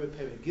Talmud Torah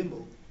Perek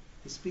Gimel.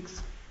 He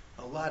speaks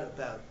a lot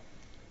about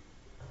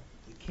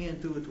you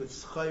can't do it with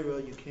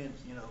schayra, you can't,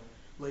 you know,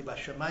 lei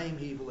b'shamayim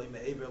hi v'lei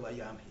me'ever layam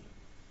hi.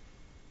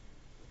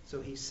 So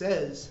he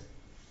says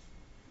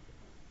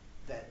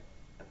that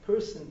a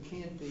person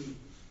can't be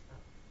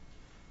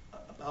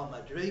a Baal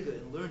Madrega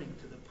in learning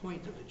to the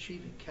point of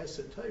achieving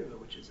Keser Torah,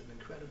 which is an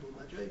incredible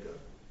Madrega,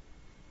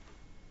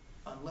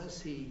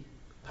 unless he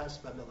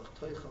passed by Melech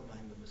Toichel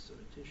Mayim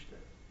b'Mesurah Tishteh.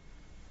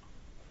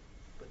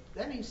 But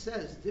then he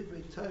says,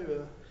 Divrei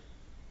Torah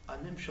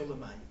anim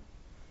shalamayim.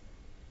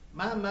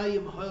 Ma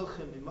mayim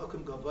hoilchem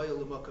mimokum gavoya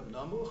l'mokum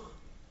namuch.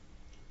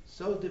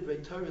 So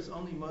Divrei Torah is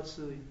only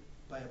matzui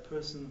by a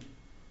person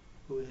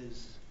who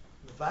is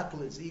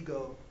mevatel his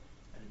ego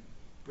and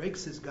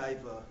breaks his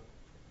gaiva,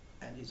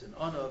 and he's an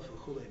honor for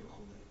chulei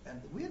v'chulei.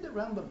 And where the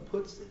Rambam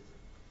puts it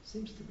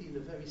seems to be in a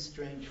very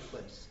strange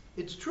place.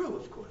 It's true,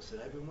 of course,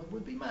 that everyone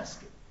would be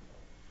masculine.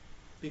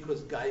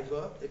 Because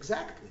Gaiva,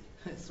 exactly,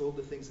 it's all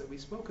the things that we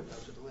spoke about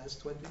for the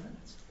last 20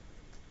 minutes.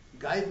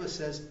 Gaiva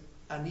says,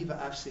 Aniva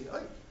afsi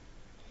oy.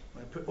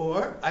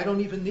 Or, I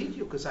don't even need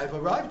you because I've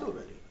arrived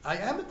already. I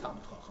am a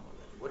Talmud Chacham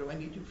already. What do I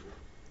need you for?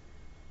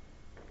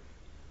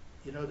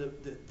 You know,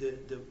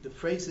 the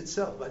phrase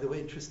itself, by the way,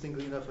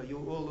 interestingly enough, are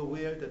you all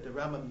aware that the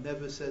Rambam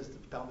never says the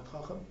Talmud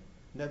Chacham?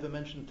 Never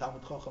mentioned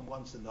Talmud Chacham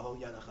once in the whole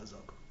Yana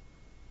Chazak.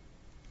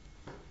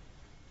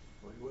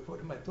 What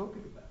am I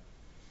talking about?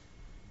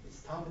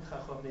 It's Talmud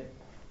Chachamim.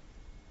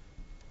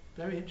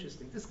 Very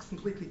interesting. This is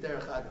completely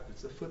derech agav.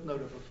 It's a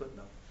footnote of a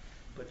footnote.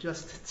 But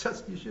just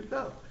you should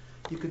know.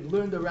 You can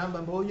learn the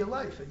Rambam all your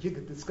life, and you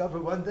can discover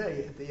one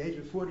day at the age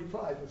of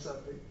 45 or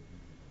something.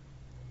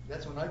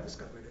 That's when I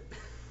discovered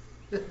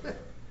it.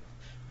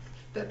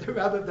 That the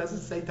Rambam doesn't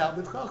say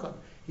Talmud Chacham.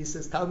 He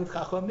says Talmud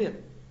Chachamim,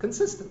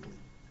 consistently.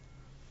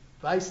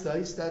 Vaista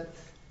is that,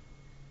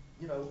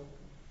 you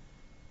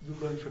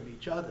learn from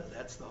each other.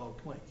 That's the whole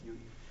point.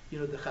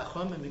 The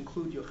Chachamim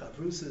include your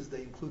Chavrusas,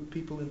 they include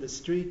people in the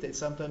street, they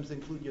sometimes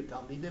include your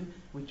Talmidim,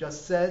 we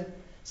just said.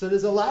 So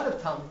there's a lot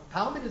of Talmud.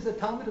 Talmud is a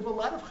Talmud of a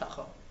lot of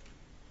Chacham.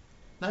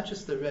 Not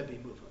just the Rebbe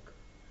Muvak.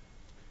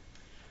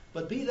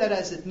 But be that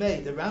as it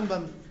may, the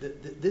Rambam,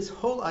 this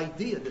whole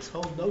idea, this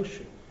whole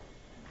notion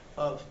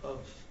of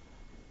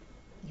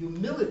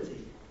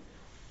humility,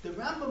 the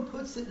Rambam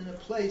puts it in a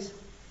place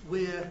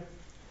where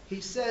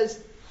he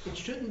says it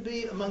shouldn't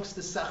be amongst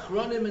the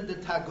Sachronim and the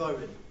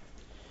Tagorim.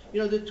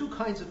 There are two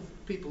kinds of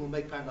people who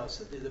make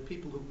parnasa. There are the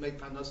people who make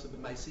parnasa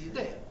b'maaseh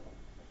yedayim,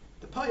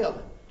 the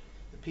payalim,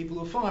 the people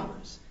who are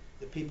farmers,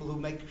 the people who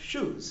make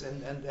shoes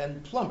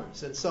and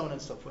plumbers and so on and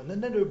so forth.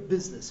 And then there are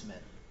businessmen.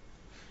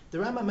 The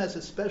Rambam has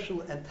a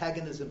special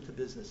antagonism to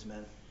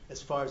businessmen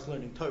as far as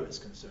learning Torah is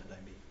concerned,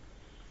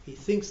 He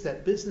thinks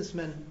that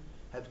businessmen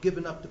have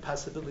given up the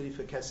possibility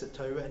for Kesed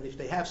Torah, and if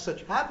they have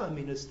such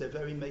hava-aminus,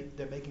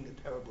 they're making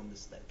a terrible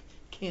mistake.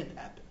 It can't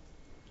happen.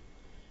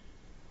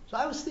 So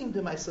I was thinking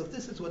to myself,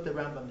 this is what the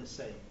Rambam is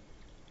saying.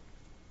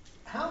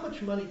 How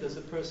much money does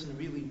a person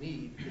really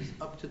need is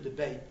up to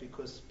debate,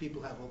 because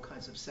people have all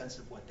kinds of sense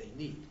of what they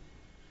need.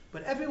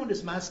 But everyone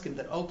is masking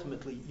that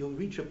ultimately you'll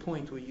reach a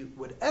point where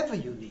whatever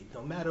you need,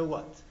 no matter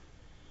what,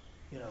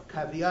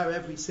 caviar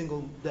every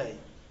single day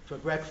for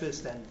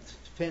breakfast and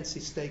fancy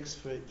steaks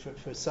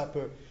for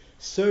supper,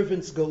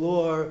 servants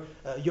galore,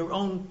 your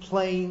own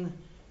plane,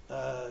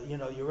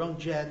 your own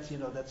jet,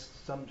 that's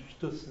some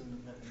shtus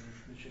and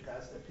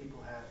mishikas that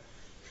people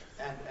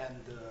have,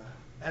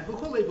 and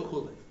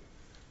v'chulei.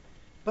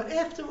 But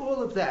after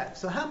all of that,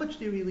 so how much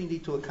do you really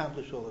need to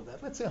accomplish all of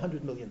that? Let's say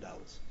 $100 million.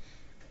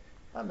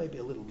 Or maybe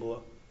a little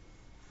more.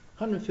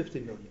 150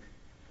 million.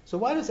 So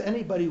why does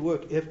anybody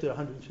work after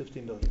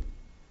 150 million?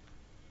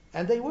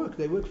 And they work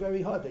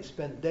very hard. They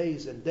spend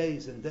days and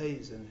days and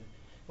days and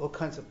all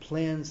kinds of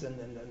plans, and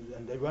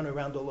they run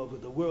around all over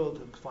the world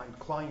and find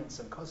clients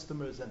and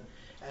customers and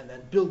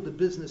build the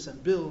business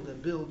and build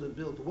and build and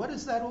build. What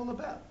is that all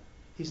about?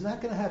 He's not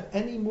going to have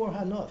any more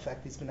hana. In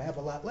fact, he's going to have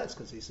a lot less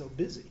because he's so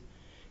busy.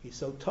 He's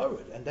so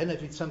torrid. And then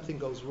if something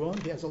goes wrong,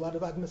 he has a lot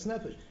of agmas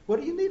nefesh. What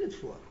do you need it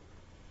for?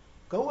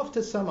 Go off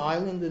to some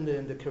island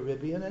in the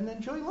Caribbean and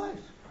enjoy life.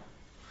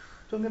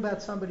 Talking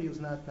about somebody who's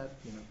not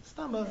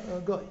stam a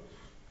goy.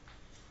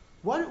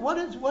 What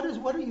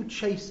are you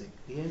chasing?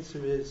 The answer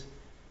is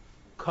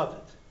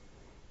covet.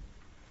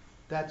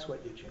 That's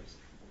what you're chasing.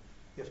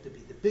 You have to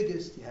be the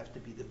biggest. You have to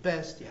be the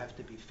best. You have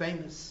to be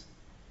famous.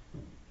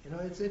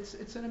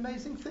 It's an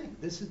amazing thing.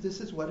 This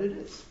is what it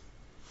is.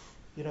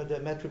 The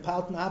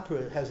Metropolitan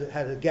Opera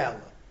had a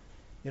gala.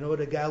 You know what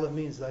a gala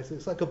means?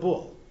 It's like a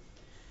ball.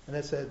 And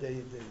that's I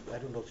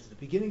don't know if it's the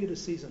beginning of the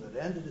season or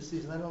the end of the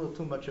season. I don't know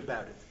too much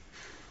about it.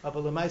 But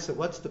Lamaisa,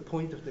 what's the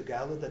point of the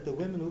gala? That the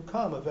women who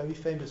come are very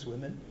famous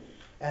women,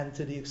 and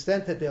to the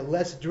extent that they're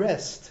less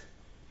dressed,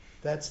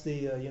 that's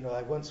the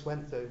I once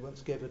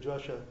gave a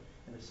drasha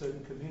in a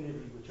certain community,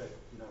 which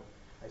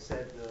I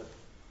said,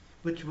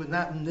 which were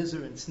not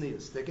nizar and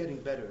sneers. They're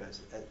getting better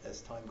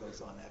as time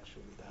goes on.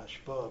 Actually, the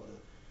hashpah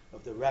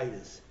of the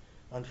writers,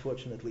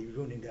 unfortunately,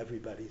 ruining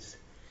everybody's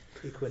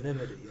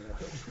equanimity.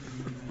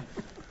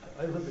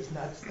 Olam is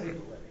not stable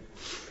anymore.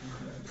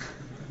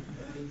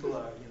 People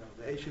are,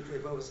 the Heshut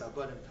Levos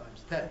Abanim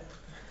times 10.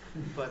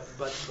 But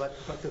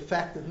the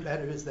fact of the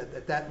matter is that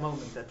at that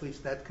moment, at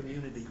least that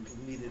community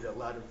needed a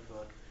lot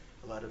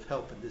of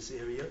help in this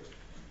area.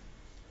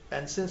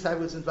 And since I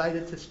was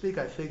invited to speak,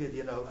 I figured,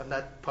 I'm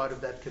not part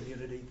of that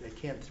community. They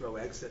can't throw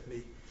eggs at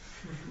me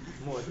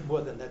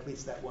more than at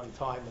least that one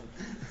time, and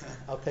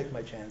I'll take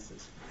my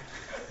chances.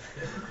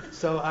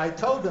 So I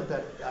told them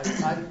that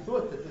I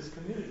thought that this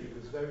community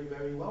was very,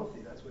 very wealthy.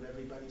 That's what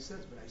everybody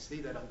says. But I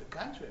see that on the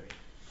contrary,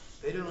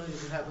 they don't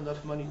even have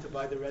enough money to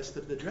buy the rest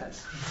of the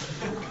dress.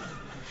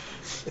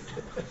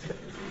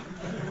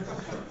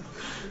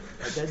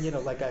 And then,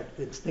 I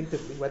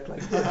instinctively went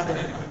like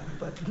this,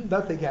 but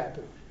nothing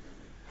happened.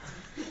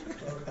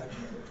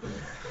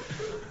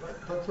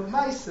 But for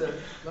Maisa,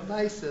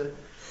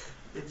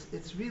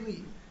 it's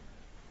really,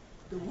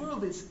 the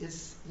world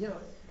is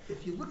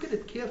if you look at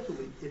it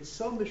carefully, it's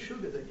so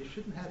meshuggah that you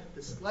shouldn't have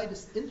the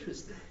slightest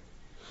interest in it.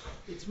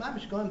 It's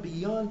mamish gone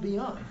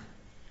beyond.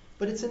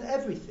 But it's in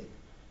everything.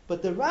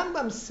 But the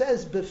Rambam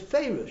says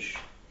befeirush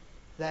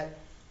that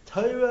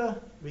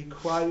Torah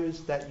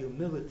requires that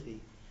humility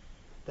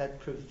that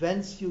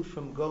prevents you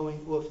from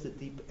going off the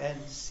deep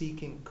end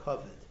seeking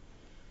covet,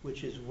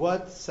 which is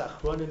what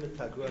Sachronim and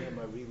Tagronim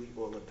are really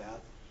all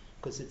about,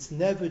 because it's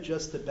never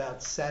just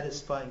about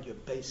satisfying your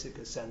basic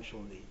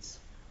essential needs.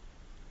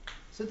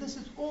 So this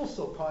is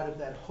also part of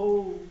that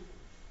whole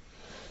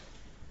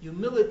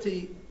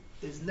humility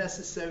is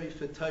necessary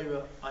for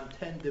Torah on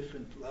 10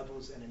 different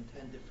levels and in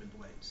 10 different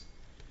ways.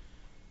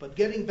 But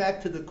getting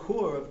back to the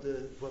core of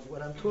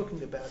what I'm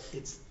talking about,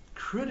 it's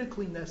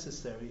critically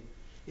necessary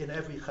in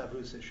every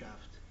chavrusa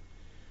shaft.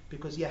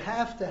 Because you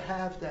have to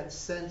have that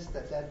sense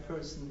that that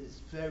person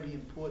is very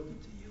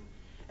important to you.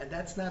 And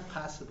that's not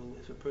possible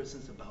if a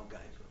person's a Baal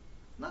Gaiva.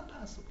 Not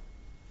possible.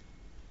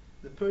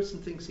 The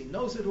person thinks he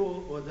knows it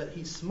all, or that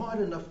he's smart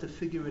enough to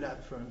figure it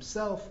out for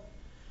himself.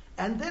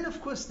 And then,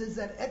 of course, there's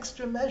that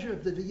extra measure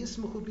of the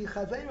v'yismachu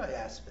b'chaverai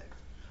aspect,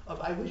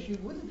 of I wish you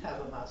wouldn't have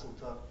a mazel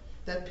tov,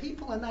 that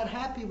people are not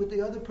happy with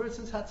the other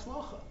person's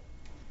hatzlacha.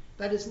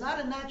 That is not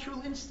a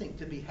natural instinct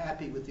to be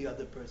happy with the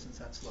other person's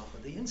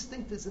hatzlacha. The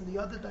instinct is in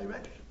the other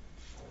direction.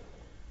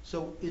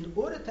 So in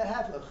order to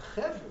have a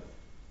chevra,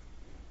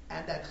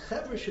 and that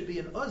chevra should be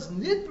an oz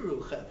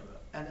nidberu chevra,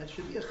 and it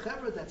should be a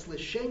chevra that's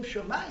l'shem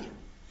shamayim,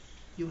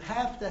 you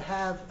have to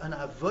have an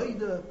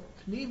avoida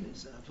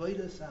pnimis, an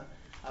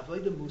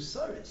avoida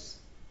musaris,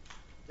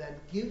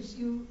 that gives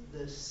you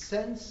the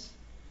sense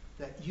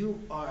that you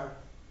are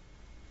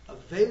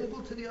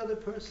available to the other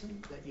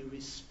person, that you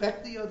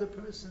respect the other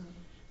person,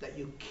 that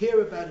you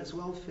care about his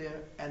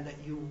welfare, and that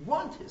you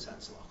want his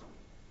hatzlacha.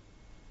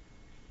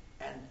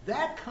 And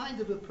that kind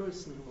of a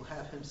person will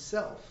have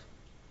himself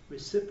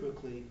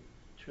reciprocally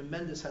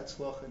tremendous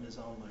hatzlacha in his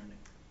own learning.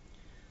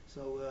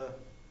 So,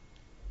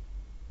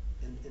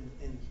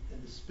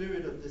 in the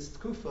spirit of this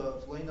tkufa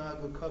of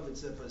leinagu kavod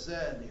zeh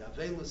bazeh and the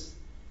avelus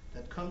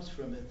that comes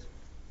from it,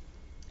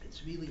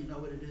 it's really, you know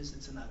what it is?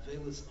 It's an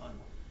avelus on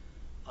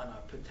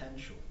our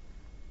potential.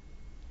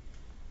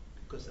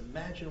 Because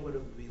imagine what it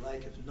would be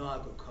like if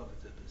nagu kavod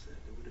zeh bazeh.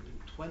 There would have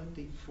been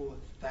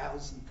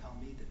 24,000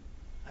 talmidim.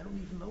 I don't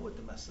even know what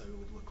the Masara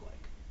would look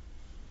like.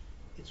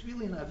 It's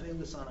really an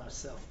avelus on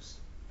ourselves.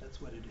 That's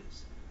what it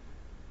is.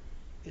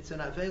 It's an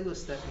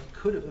avelus that we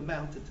could have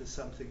amounted to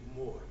something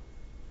more.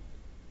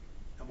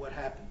 And what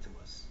happened to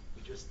us?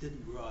 We just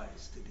didn't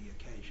rise to the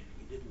occasion.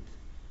 We didn't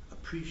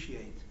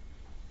appreciate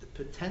the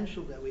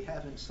potential that we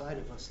have inside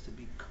of us to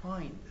be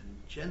kind and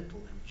gentle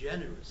and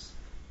generous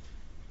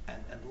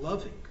and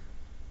loving.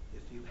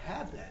 If you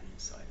have that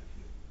inside of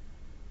you,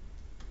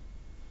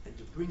 and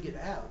to bring it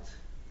out,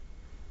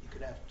 you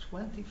could have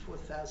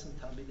 24,000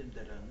 Talmidim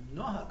that are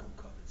nohagim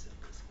kavod zeh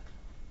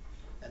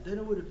bazeh. And then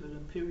it would have been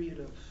a period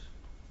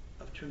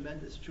of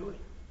tremendous joy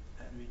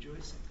and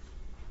rejoicing.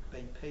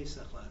 Bein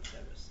Pesach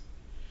la'atzeres.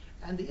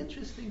 And the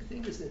interesting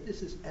thing is that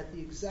this is at the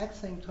exact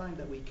same time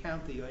that we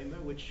count the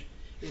Yomer, which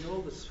in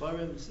all the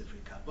Sfarim,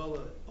 Sifrei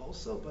Kabbalah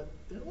also, but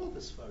in all the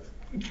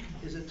Sfarim,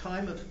 is a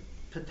time of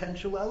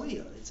potential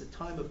aliyah. It's a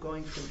time of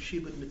going from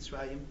Shibud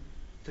Mitzrayim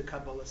to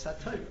Kabbalah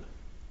Satorah.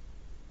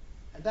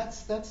 And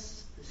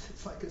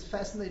it's like a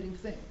fascinating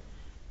thing.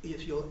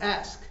 If you'll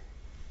ask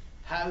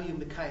how you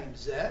Mekayim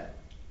Zeh,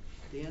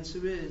 the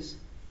answer is,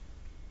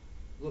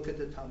 look at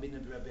the Talmidim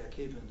of Rabbi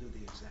Akiva and do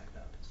the exact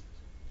opposite.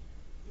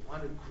 You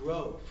want to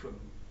grow from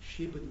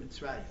Shibud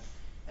Mitzrayim.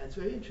 And it's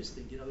very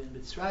interesting, in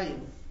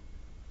Mitzrayim,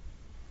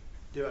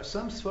 there are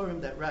some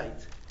Sforim that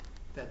write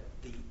that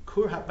the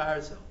Kur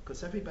HaBarzel,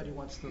 because everybody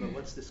wants to know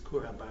what's this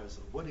Kur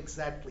HaBarzel, what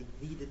exactly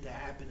needed to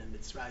happen in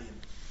Mitzrayim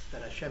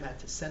that Hashem had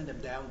to send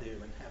them down there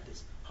and have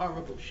this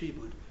horrible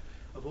Shibud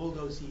of all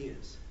those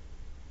years.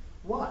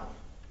 Why?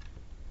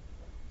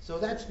 So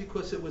that's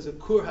because it was a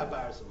Kur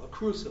HaBarzel, a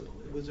crucible.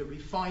 It was a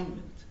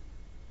refinement.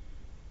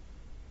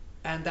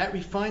 And that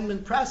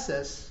refinement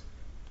process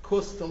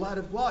cost a lot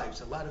of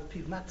lives. A lot of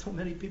people, not so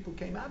many people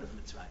came out of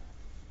Mitzrayim.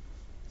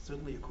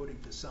 Certainly according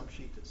to some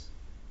Shitas.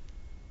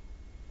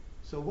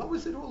 So what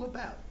was it all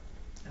about?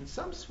 And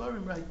some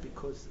Sfarim write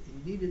because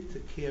he needed to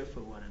care for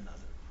one another.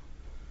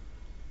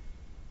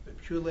 But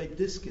Shulei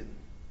Diskin,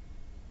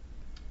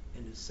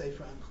 in his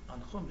Sefer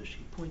on Chumash,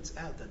 he points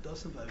out that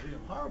Dosan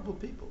V'Aviram, horrible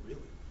people,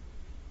 really,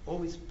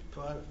 always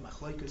part of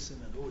Machlokes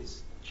and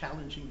always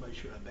challenging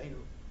Moshe Rabbeinu.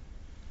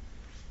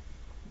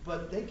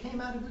 But they came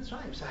out of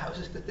Mitzrayim. So how is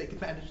it that they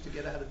managed to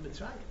get out of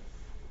Mitzrayim?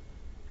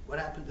 What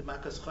happened to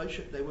Makas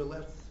Choshech? They were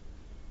left.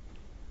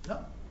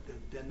 No,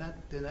 they're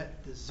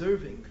not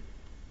deserving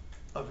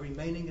of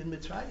remaining in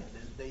Mitzrayim.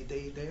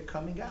 They're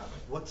coming out.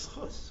 What's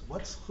chus?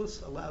 What's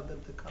chus allowed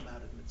them to come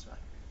out of Mitzrayim?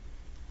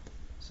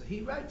 So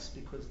he writes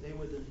because they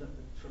were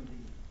from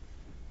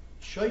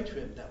the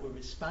shoitrim that were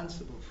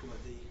responsible for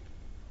the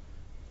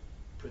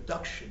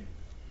production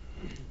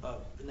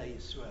of Bnei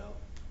Yisrael,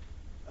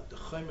 of the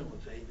Chomer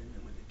Levadim,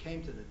 and when it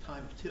came to the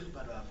time of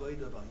Tichbar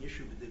Avodah, Al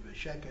Yishu B'Divrei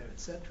Sheker,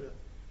 etc.,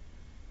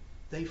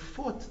 they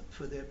fought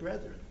for their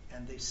brethren,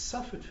 and they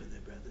suffered for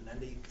their brethren, and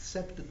they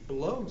accepted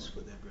blows for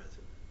their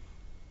brethren.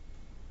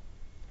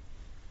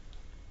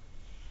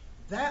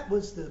 That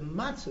was the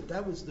matzah,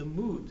 that was the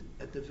mood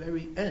at the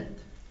very end.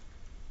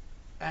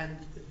 And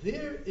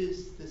there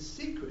is the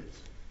secret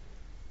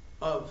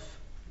of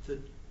the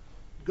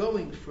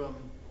going from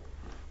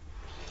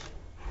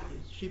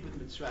Shibud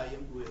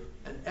Mitzrayim, where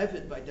an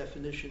Eved by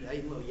definition,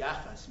 Ein Lo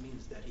Yachas,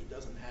 means that he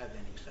doesn't have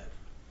any chevra.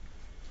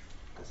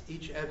 Because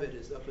each Eved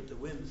is up at the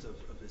whims of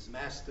his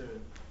master,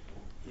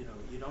 and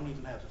you don't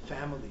even have a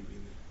family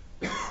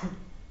really.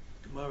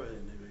 Gemara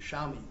in the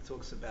Rishalmi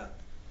talks about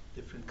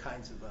different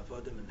kinds of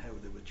avodim and how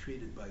they were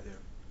treated by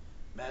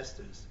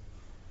masters,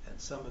 and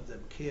some of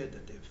them cared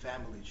that their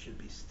families should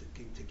be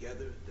sticking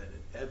together, that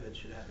an Eved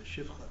should have a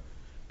Shivcha,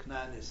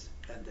 Knanis,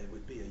 and they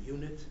would be a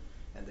unit,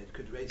 and they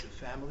could raise a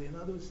family. In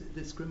other words,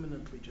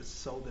 discriminately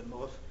just sold them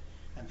off,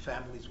 and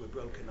families were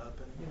broken up,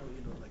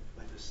 and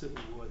like the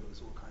Civil War, there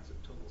was all kinds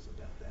of tumults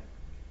about that.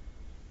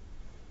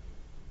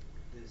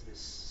 There's this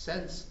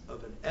sense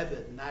of an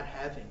Eved not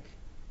having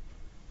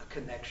a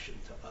connection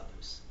to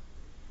others.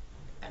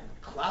 And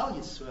Klal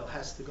Yisrael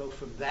has to go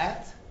from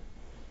that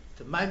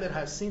to Maimed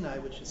Har Sinai,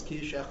 which is Ki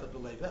Yishecha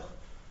B'Leivecha.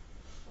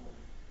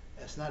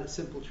 That's not a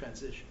simple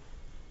transition.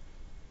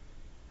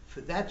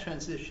 For that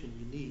transition,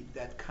 you need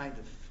that kind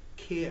of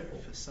care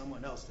for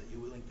someone else, that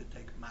you're willing to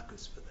take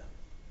makas for them.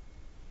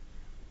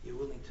 You're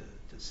willing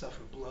to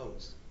suffer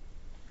blows.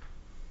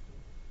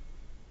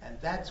 And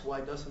that's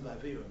why Dosan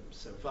Vaviram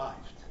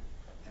survived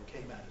and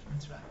came out of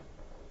Mitzrayim.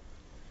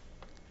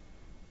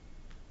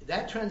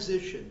 That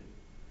transition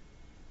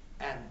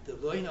and the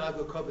Loin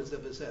Ago Kovaz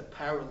Evazeh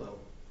parallel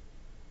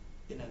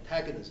in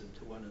antagonism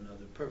to one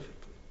another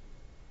perfectly.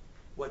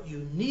 What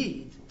you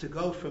need to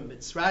go from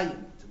Mitzrayim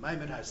to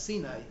Maimed Har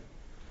Sinai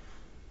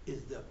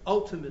is the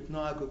ultimate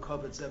Noagu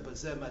Kovaz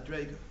Evazeh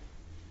Madrega.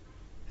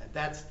 And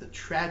that's the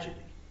tragedy.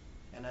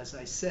 And as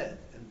I said,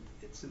 and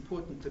it's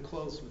important to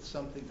close with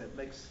something that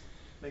makes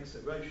a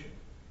roshan,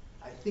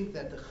 I think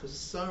that the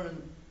chesaron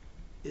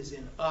is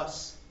in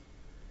us,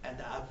 and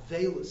the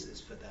avelus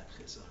is for that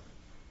chesaron.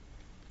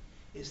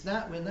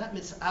 We're not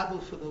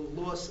misabel for the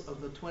loss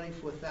of the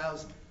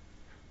 24,000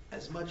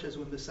 as much as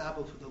we're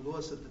misabel for the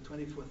loss of the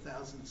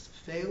 24,000's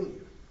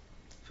failure,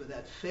 for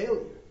that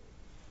failure,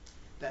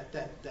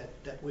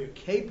 that we're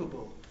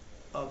capable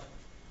of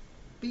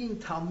being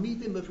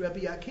Talmidim of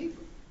Rabbi Akiva,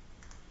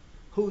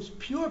 whose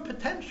pure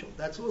potential,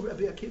 that's all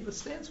Rabbi Akiva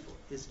stands for,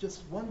 is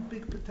just one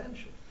big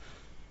potential.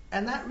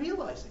 And not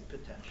realizing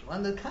potential.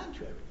 On the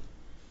contrary,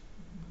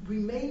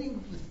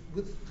 remaining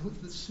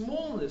with the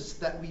smallness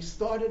that we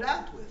started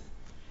out with,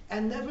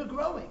 and never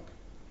growing,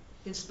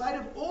 in spite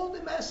of all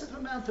the massive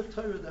amount of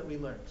Torah that we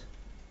learned.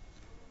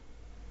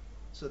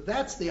 So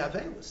that's the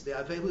Avelus. The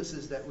Avelus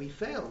is that we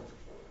failed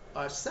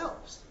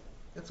ourselves.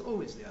 That's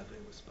always the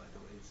Avelus, by the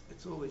way.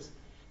 It's always,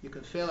 you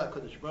can fail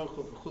HaKadosh Baruch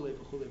Hu, v'chulei,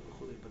 v'chulei,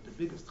 v'chulei, but the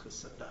biggest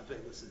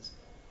Avelus is,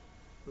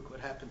 look what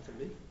happened to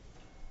me.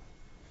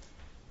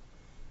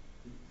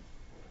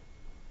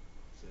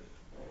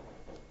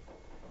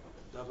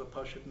 Dava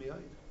Pashat Miyayid.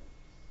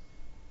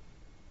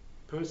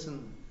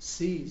 Person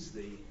sees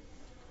the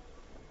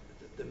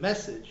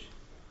message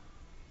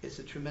is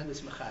a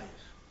tremendous mechayiv.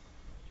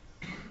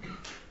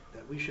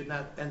 That we should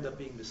not end up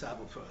being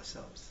misabel for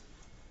ourselves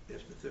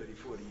after 30,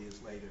 40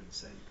 years later and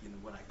say,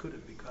 what I could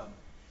have become,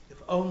 if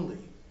only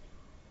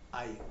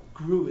I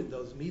grew in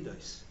those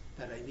midos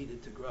that I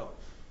needed to grow,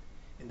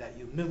 in that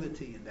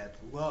humility, in that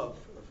love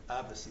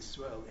of Avos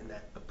Yisrael, in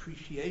that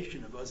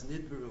appreciation of us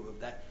Nidberu,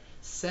 of that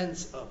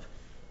sense of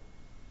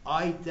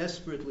I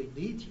desperately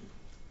need you,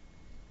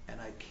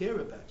 and I care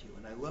about you,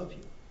 and I love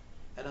you,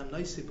 and I'm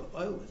nicey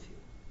ba'oil with you,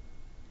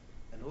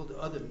 and all the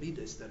other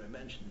midas that are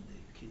mentioned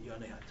in the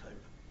Kinyanei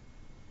HaTorah.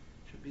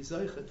 Should be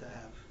zeicha to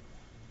have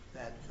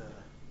that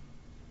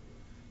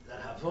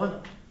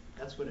havana.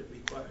 That's what it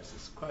requires.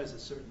 It requires a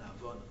certain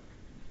havana.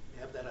 We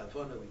have that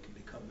havana, we can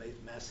become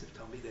massive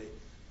talmidei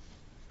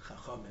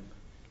chachamim,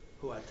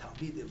 who are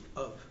talmidim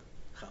of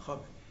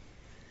chachamim,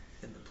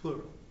 in the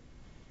plural,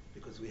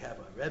 because we have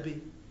our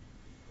Rebbe.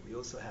 We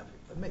also have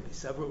maybe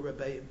several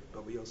Rebbeim,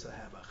 but we also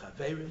have our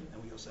Chaverim,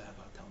 and we also have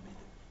our Talmidim.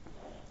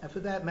 And for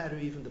that matter,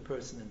 even the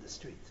person in the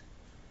street.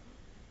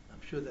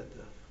 I'm sure that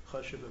the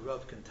Choshev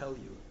Rav can tell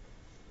you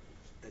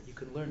that you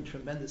can learn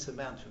tremendous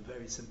amount from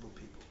very simple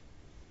people.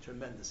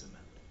 Tremendous amount.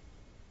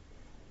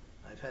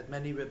 I've had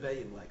many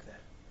Rebbeim like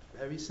that.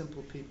 Very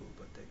simple people,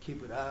 but they're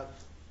Kibbut Av.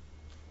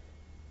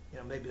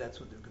 Maybe that's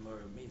what the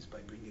Gemara means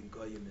by bringing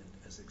Goyim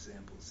in as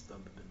examples,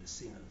 Dambab and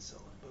Nesina and so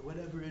on. But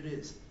whatever it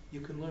is,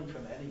 you can learn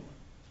from anyone.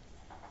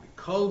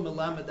 Kol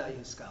melamadai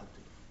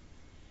hiskalti.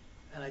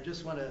 And I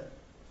just want to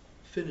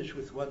finish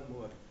with one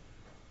more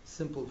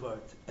simple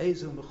word.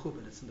 Ezu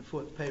mechubed. It's in the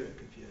 4th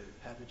parak. If you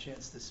have a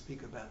chance to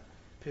speak about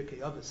Pirkei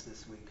Avos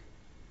this week,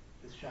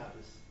 this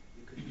Shabbos,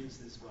 you could use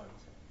this word.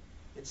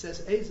 It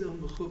says Ezu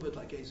mechubed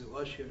like Ezu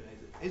Oshir.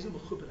 Ezu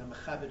mechubed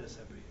hamachabed as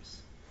habriyos.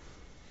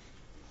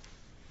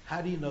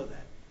 How do you know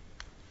that?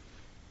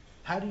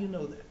 How do you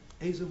know that?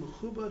 Ezu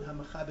mechubed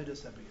hamachabed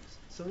as habriyos.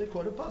 So they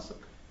quote a pasuk.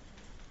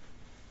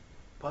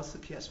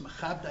 Pasuk yes,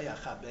 machabdai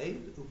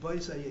achabed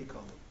uboisa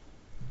yekol.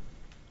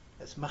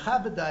 As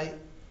machabdai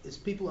is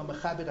people are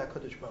machabed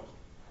HaKadosh Baruch Hu.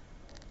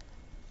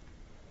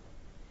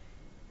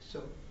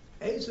 So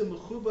Ezu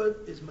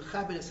mechubed is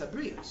machabed es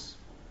habriyos.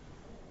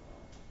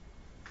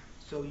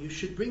 So you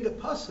should bring a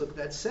pasuk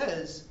that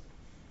says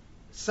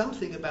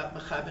something about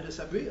machabed es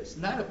habriyos,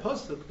 not a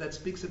pasuk that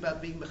speaks about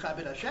being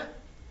machabed Hashem.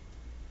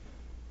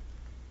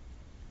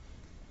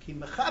 Ki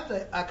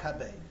machabdai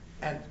achabed.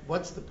 And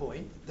what's the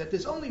point? That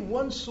there's only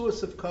one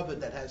source of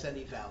kavod that has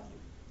any value.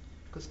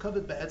 Because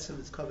kavod ba'etzem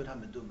is kavod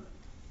hameduma.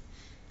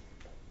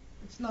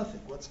 It's nothing.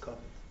 What's kavod?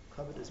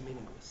 Kavod is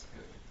meaningless.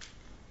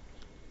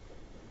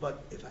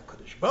 But if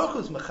HaKadosh Baruch Hu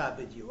is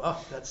mechabed you,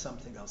 that's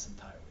something else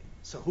entirely.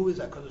 So who is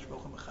HaKadosh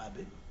Baruch Hu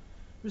mechabed?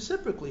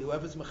 Reciprocally,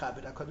 whoever is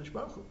mechabed HaKadosh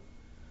Baruch Hu.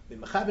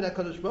 Mechabed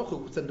HaKadosh Baruch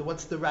Hu, then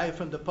what's the raya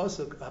from the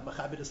pasuk?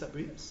 Mechabed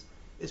Asabrius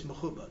is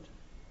mechubad.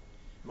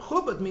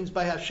 Mechubad means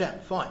by Hashem.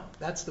 Fine,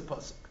 that's the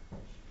pasuk.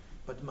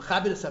 But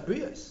mechabed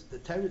Asabrius, the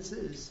teretz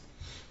is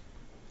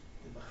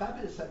the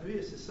mechabed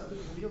Asabrius is somebody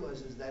who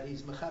realizes that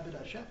he's mechabed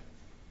Hashem.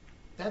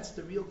 That's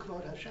the real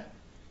kvod Hashem.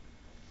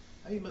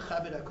 How you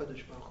mechabed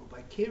HaKadosh Baruch Hu?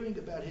 By caring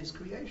about His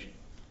creation,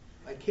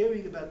 by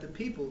caring about the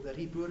people that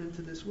He brought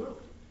into this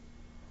world.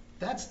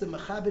 That's the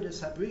mechabed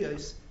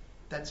Asabrius.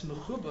 That's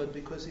mechubad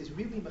because he's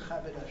really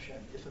mechabed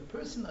Hashem. If a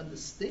person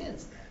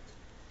understands that,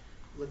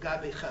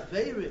 lagabe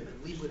chaveirim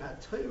and limud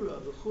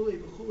haTorah,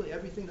 v'chulei,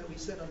 everything that we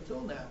said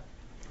until now,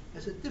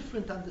 there's a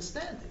different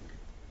understanding.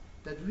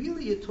 That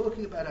really you're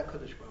talking about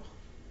HaKadosh Baruch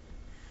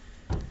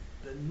Hu.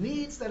 The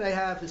needs that I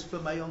have is for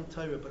my own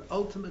Torah, but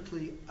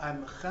ultimately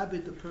I'm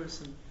mechabed the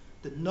person.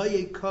 The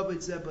noye kavod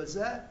zeh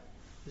bazeh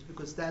is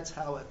because that's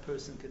how a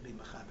person can be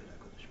mechabed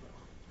HaKadosh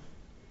Baruch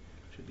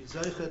Hu. Should be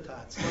zoichet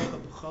ha'atzlacha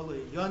b'chol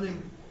inyanim.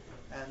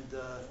 And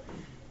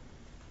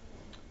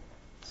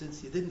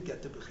since you didn't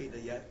get to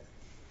Bechina yet,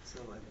 so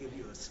I'll give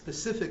you a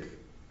specific.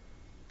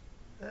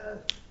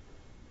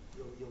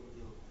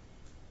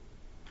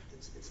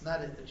 It's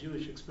not a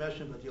Jewish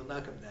expression, but you'll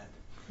knock him dead.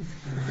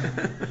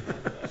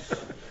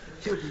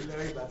 You'll be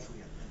very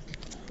matzliach.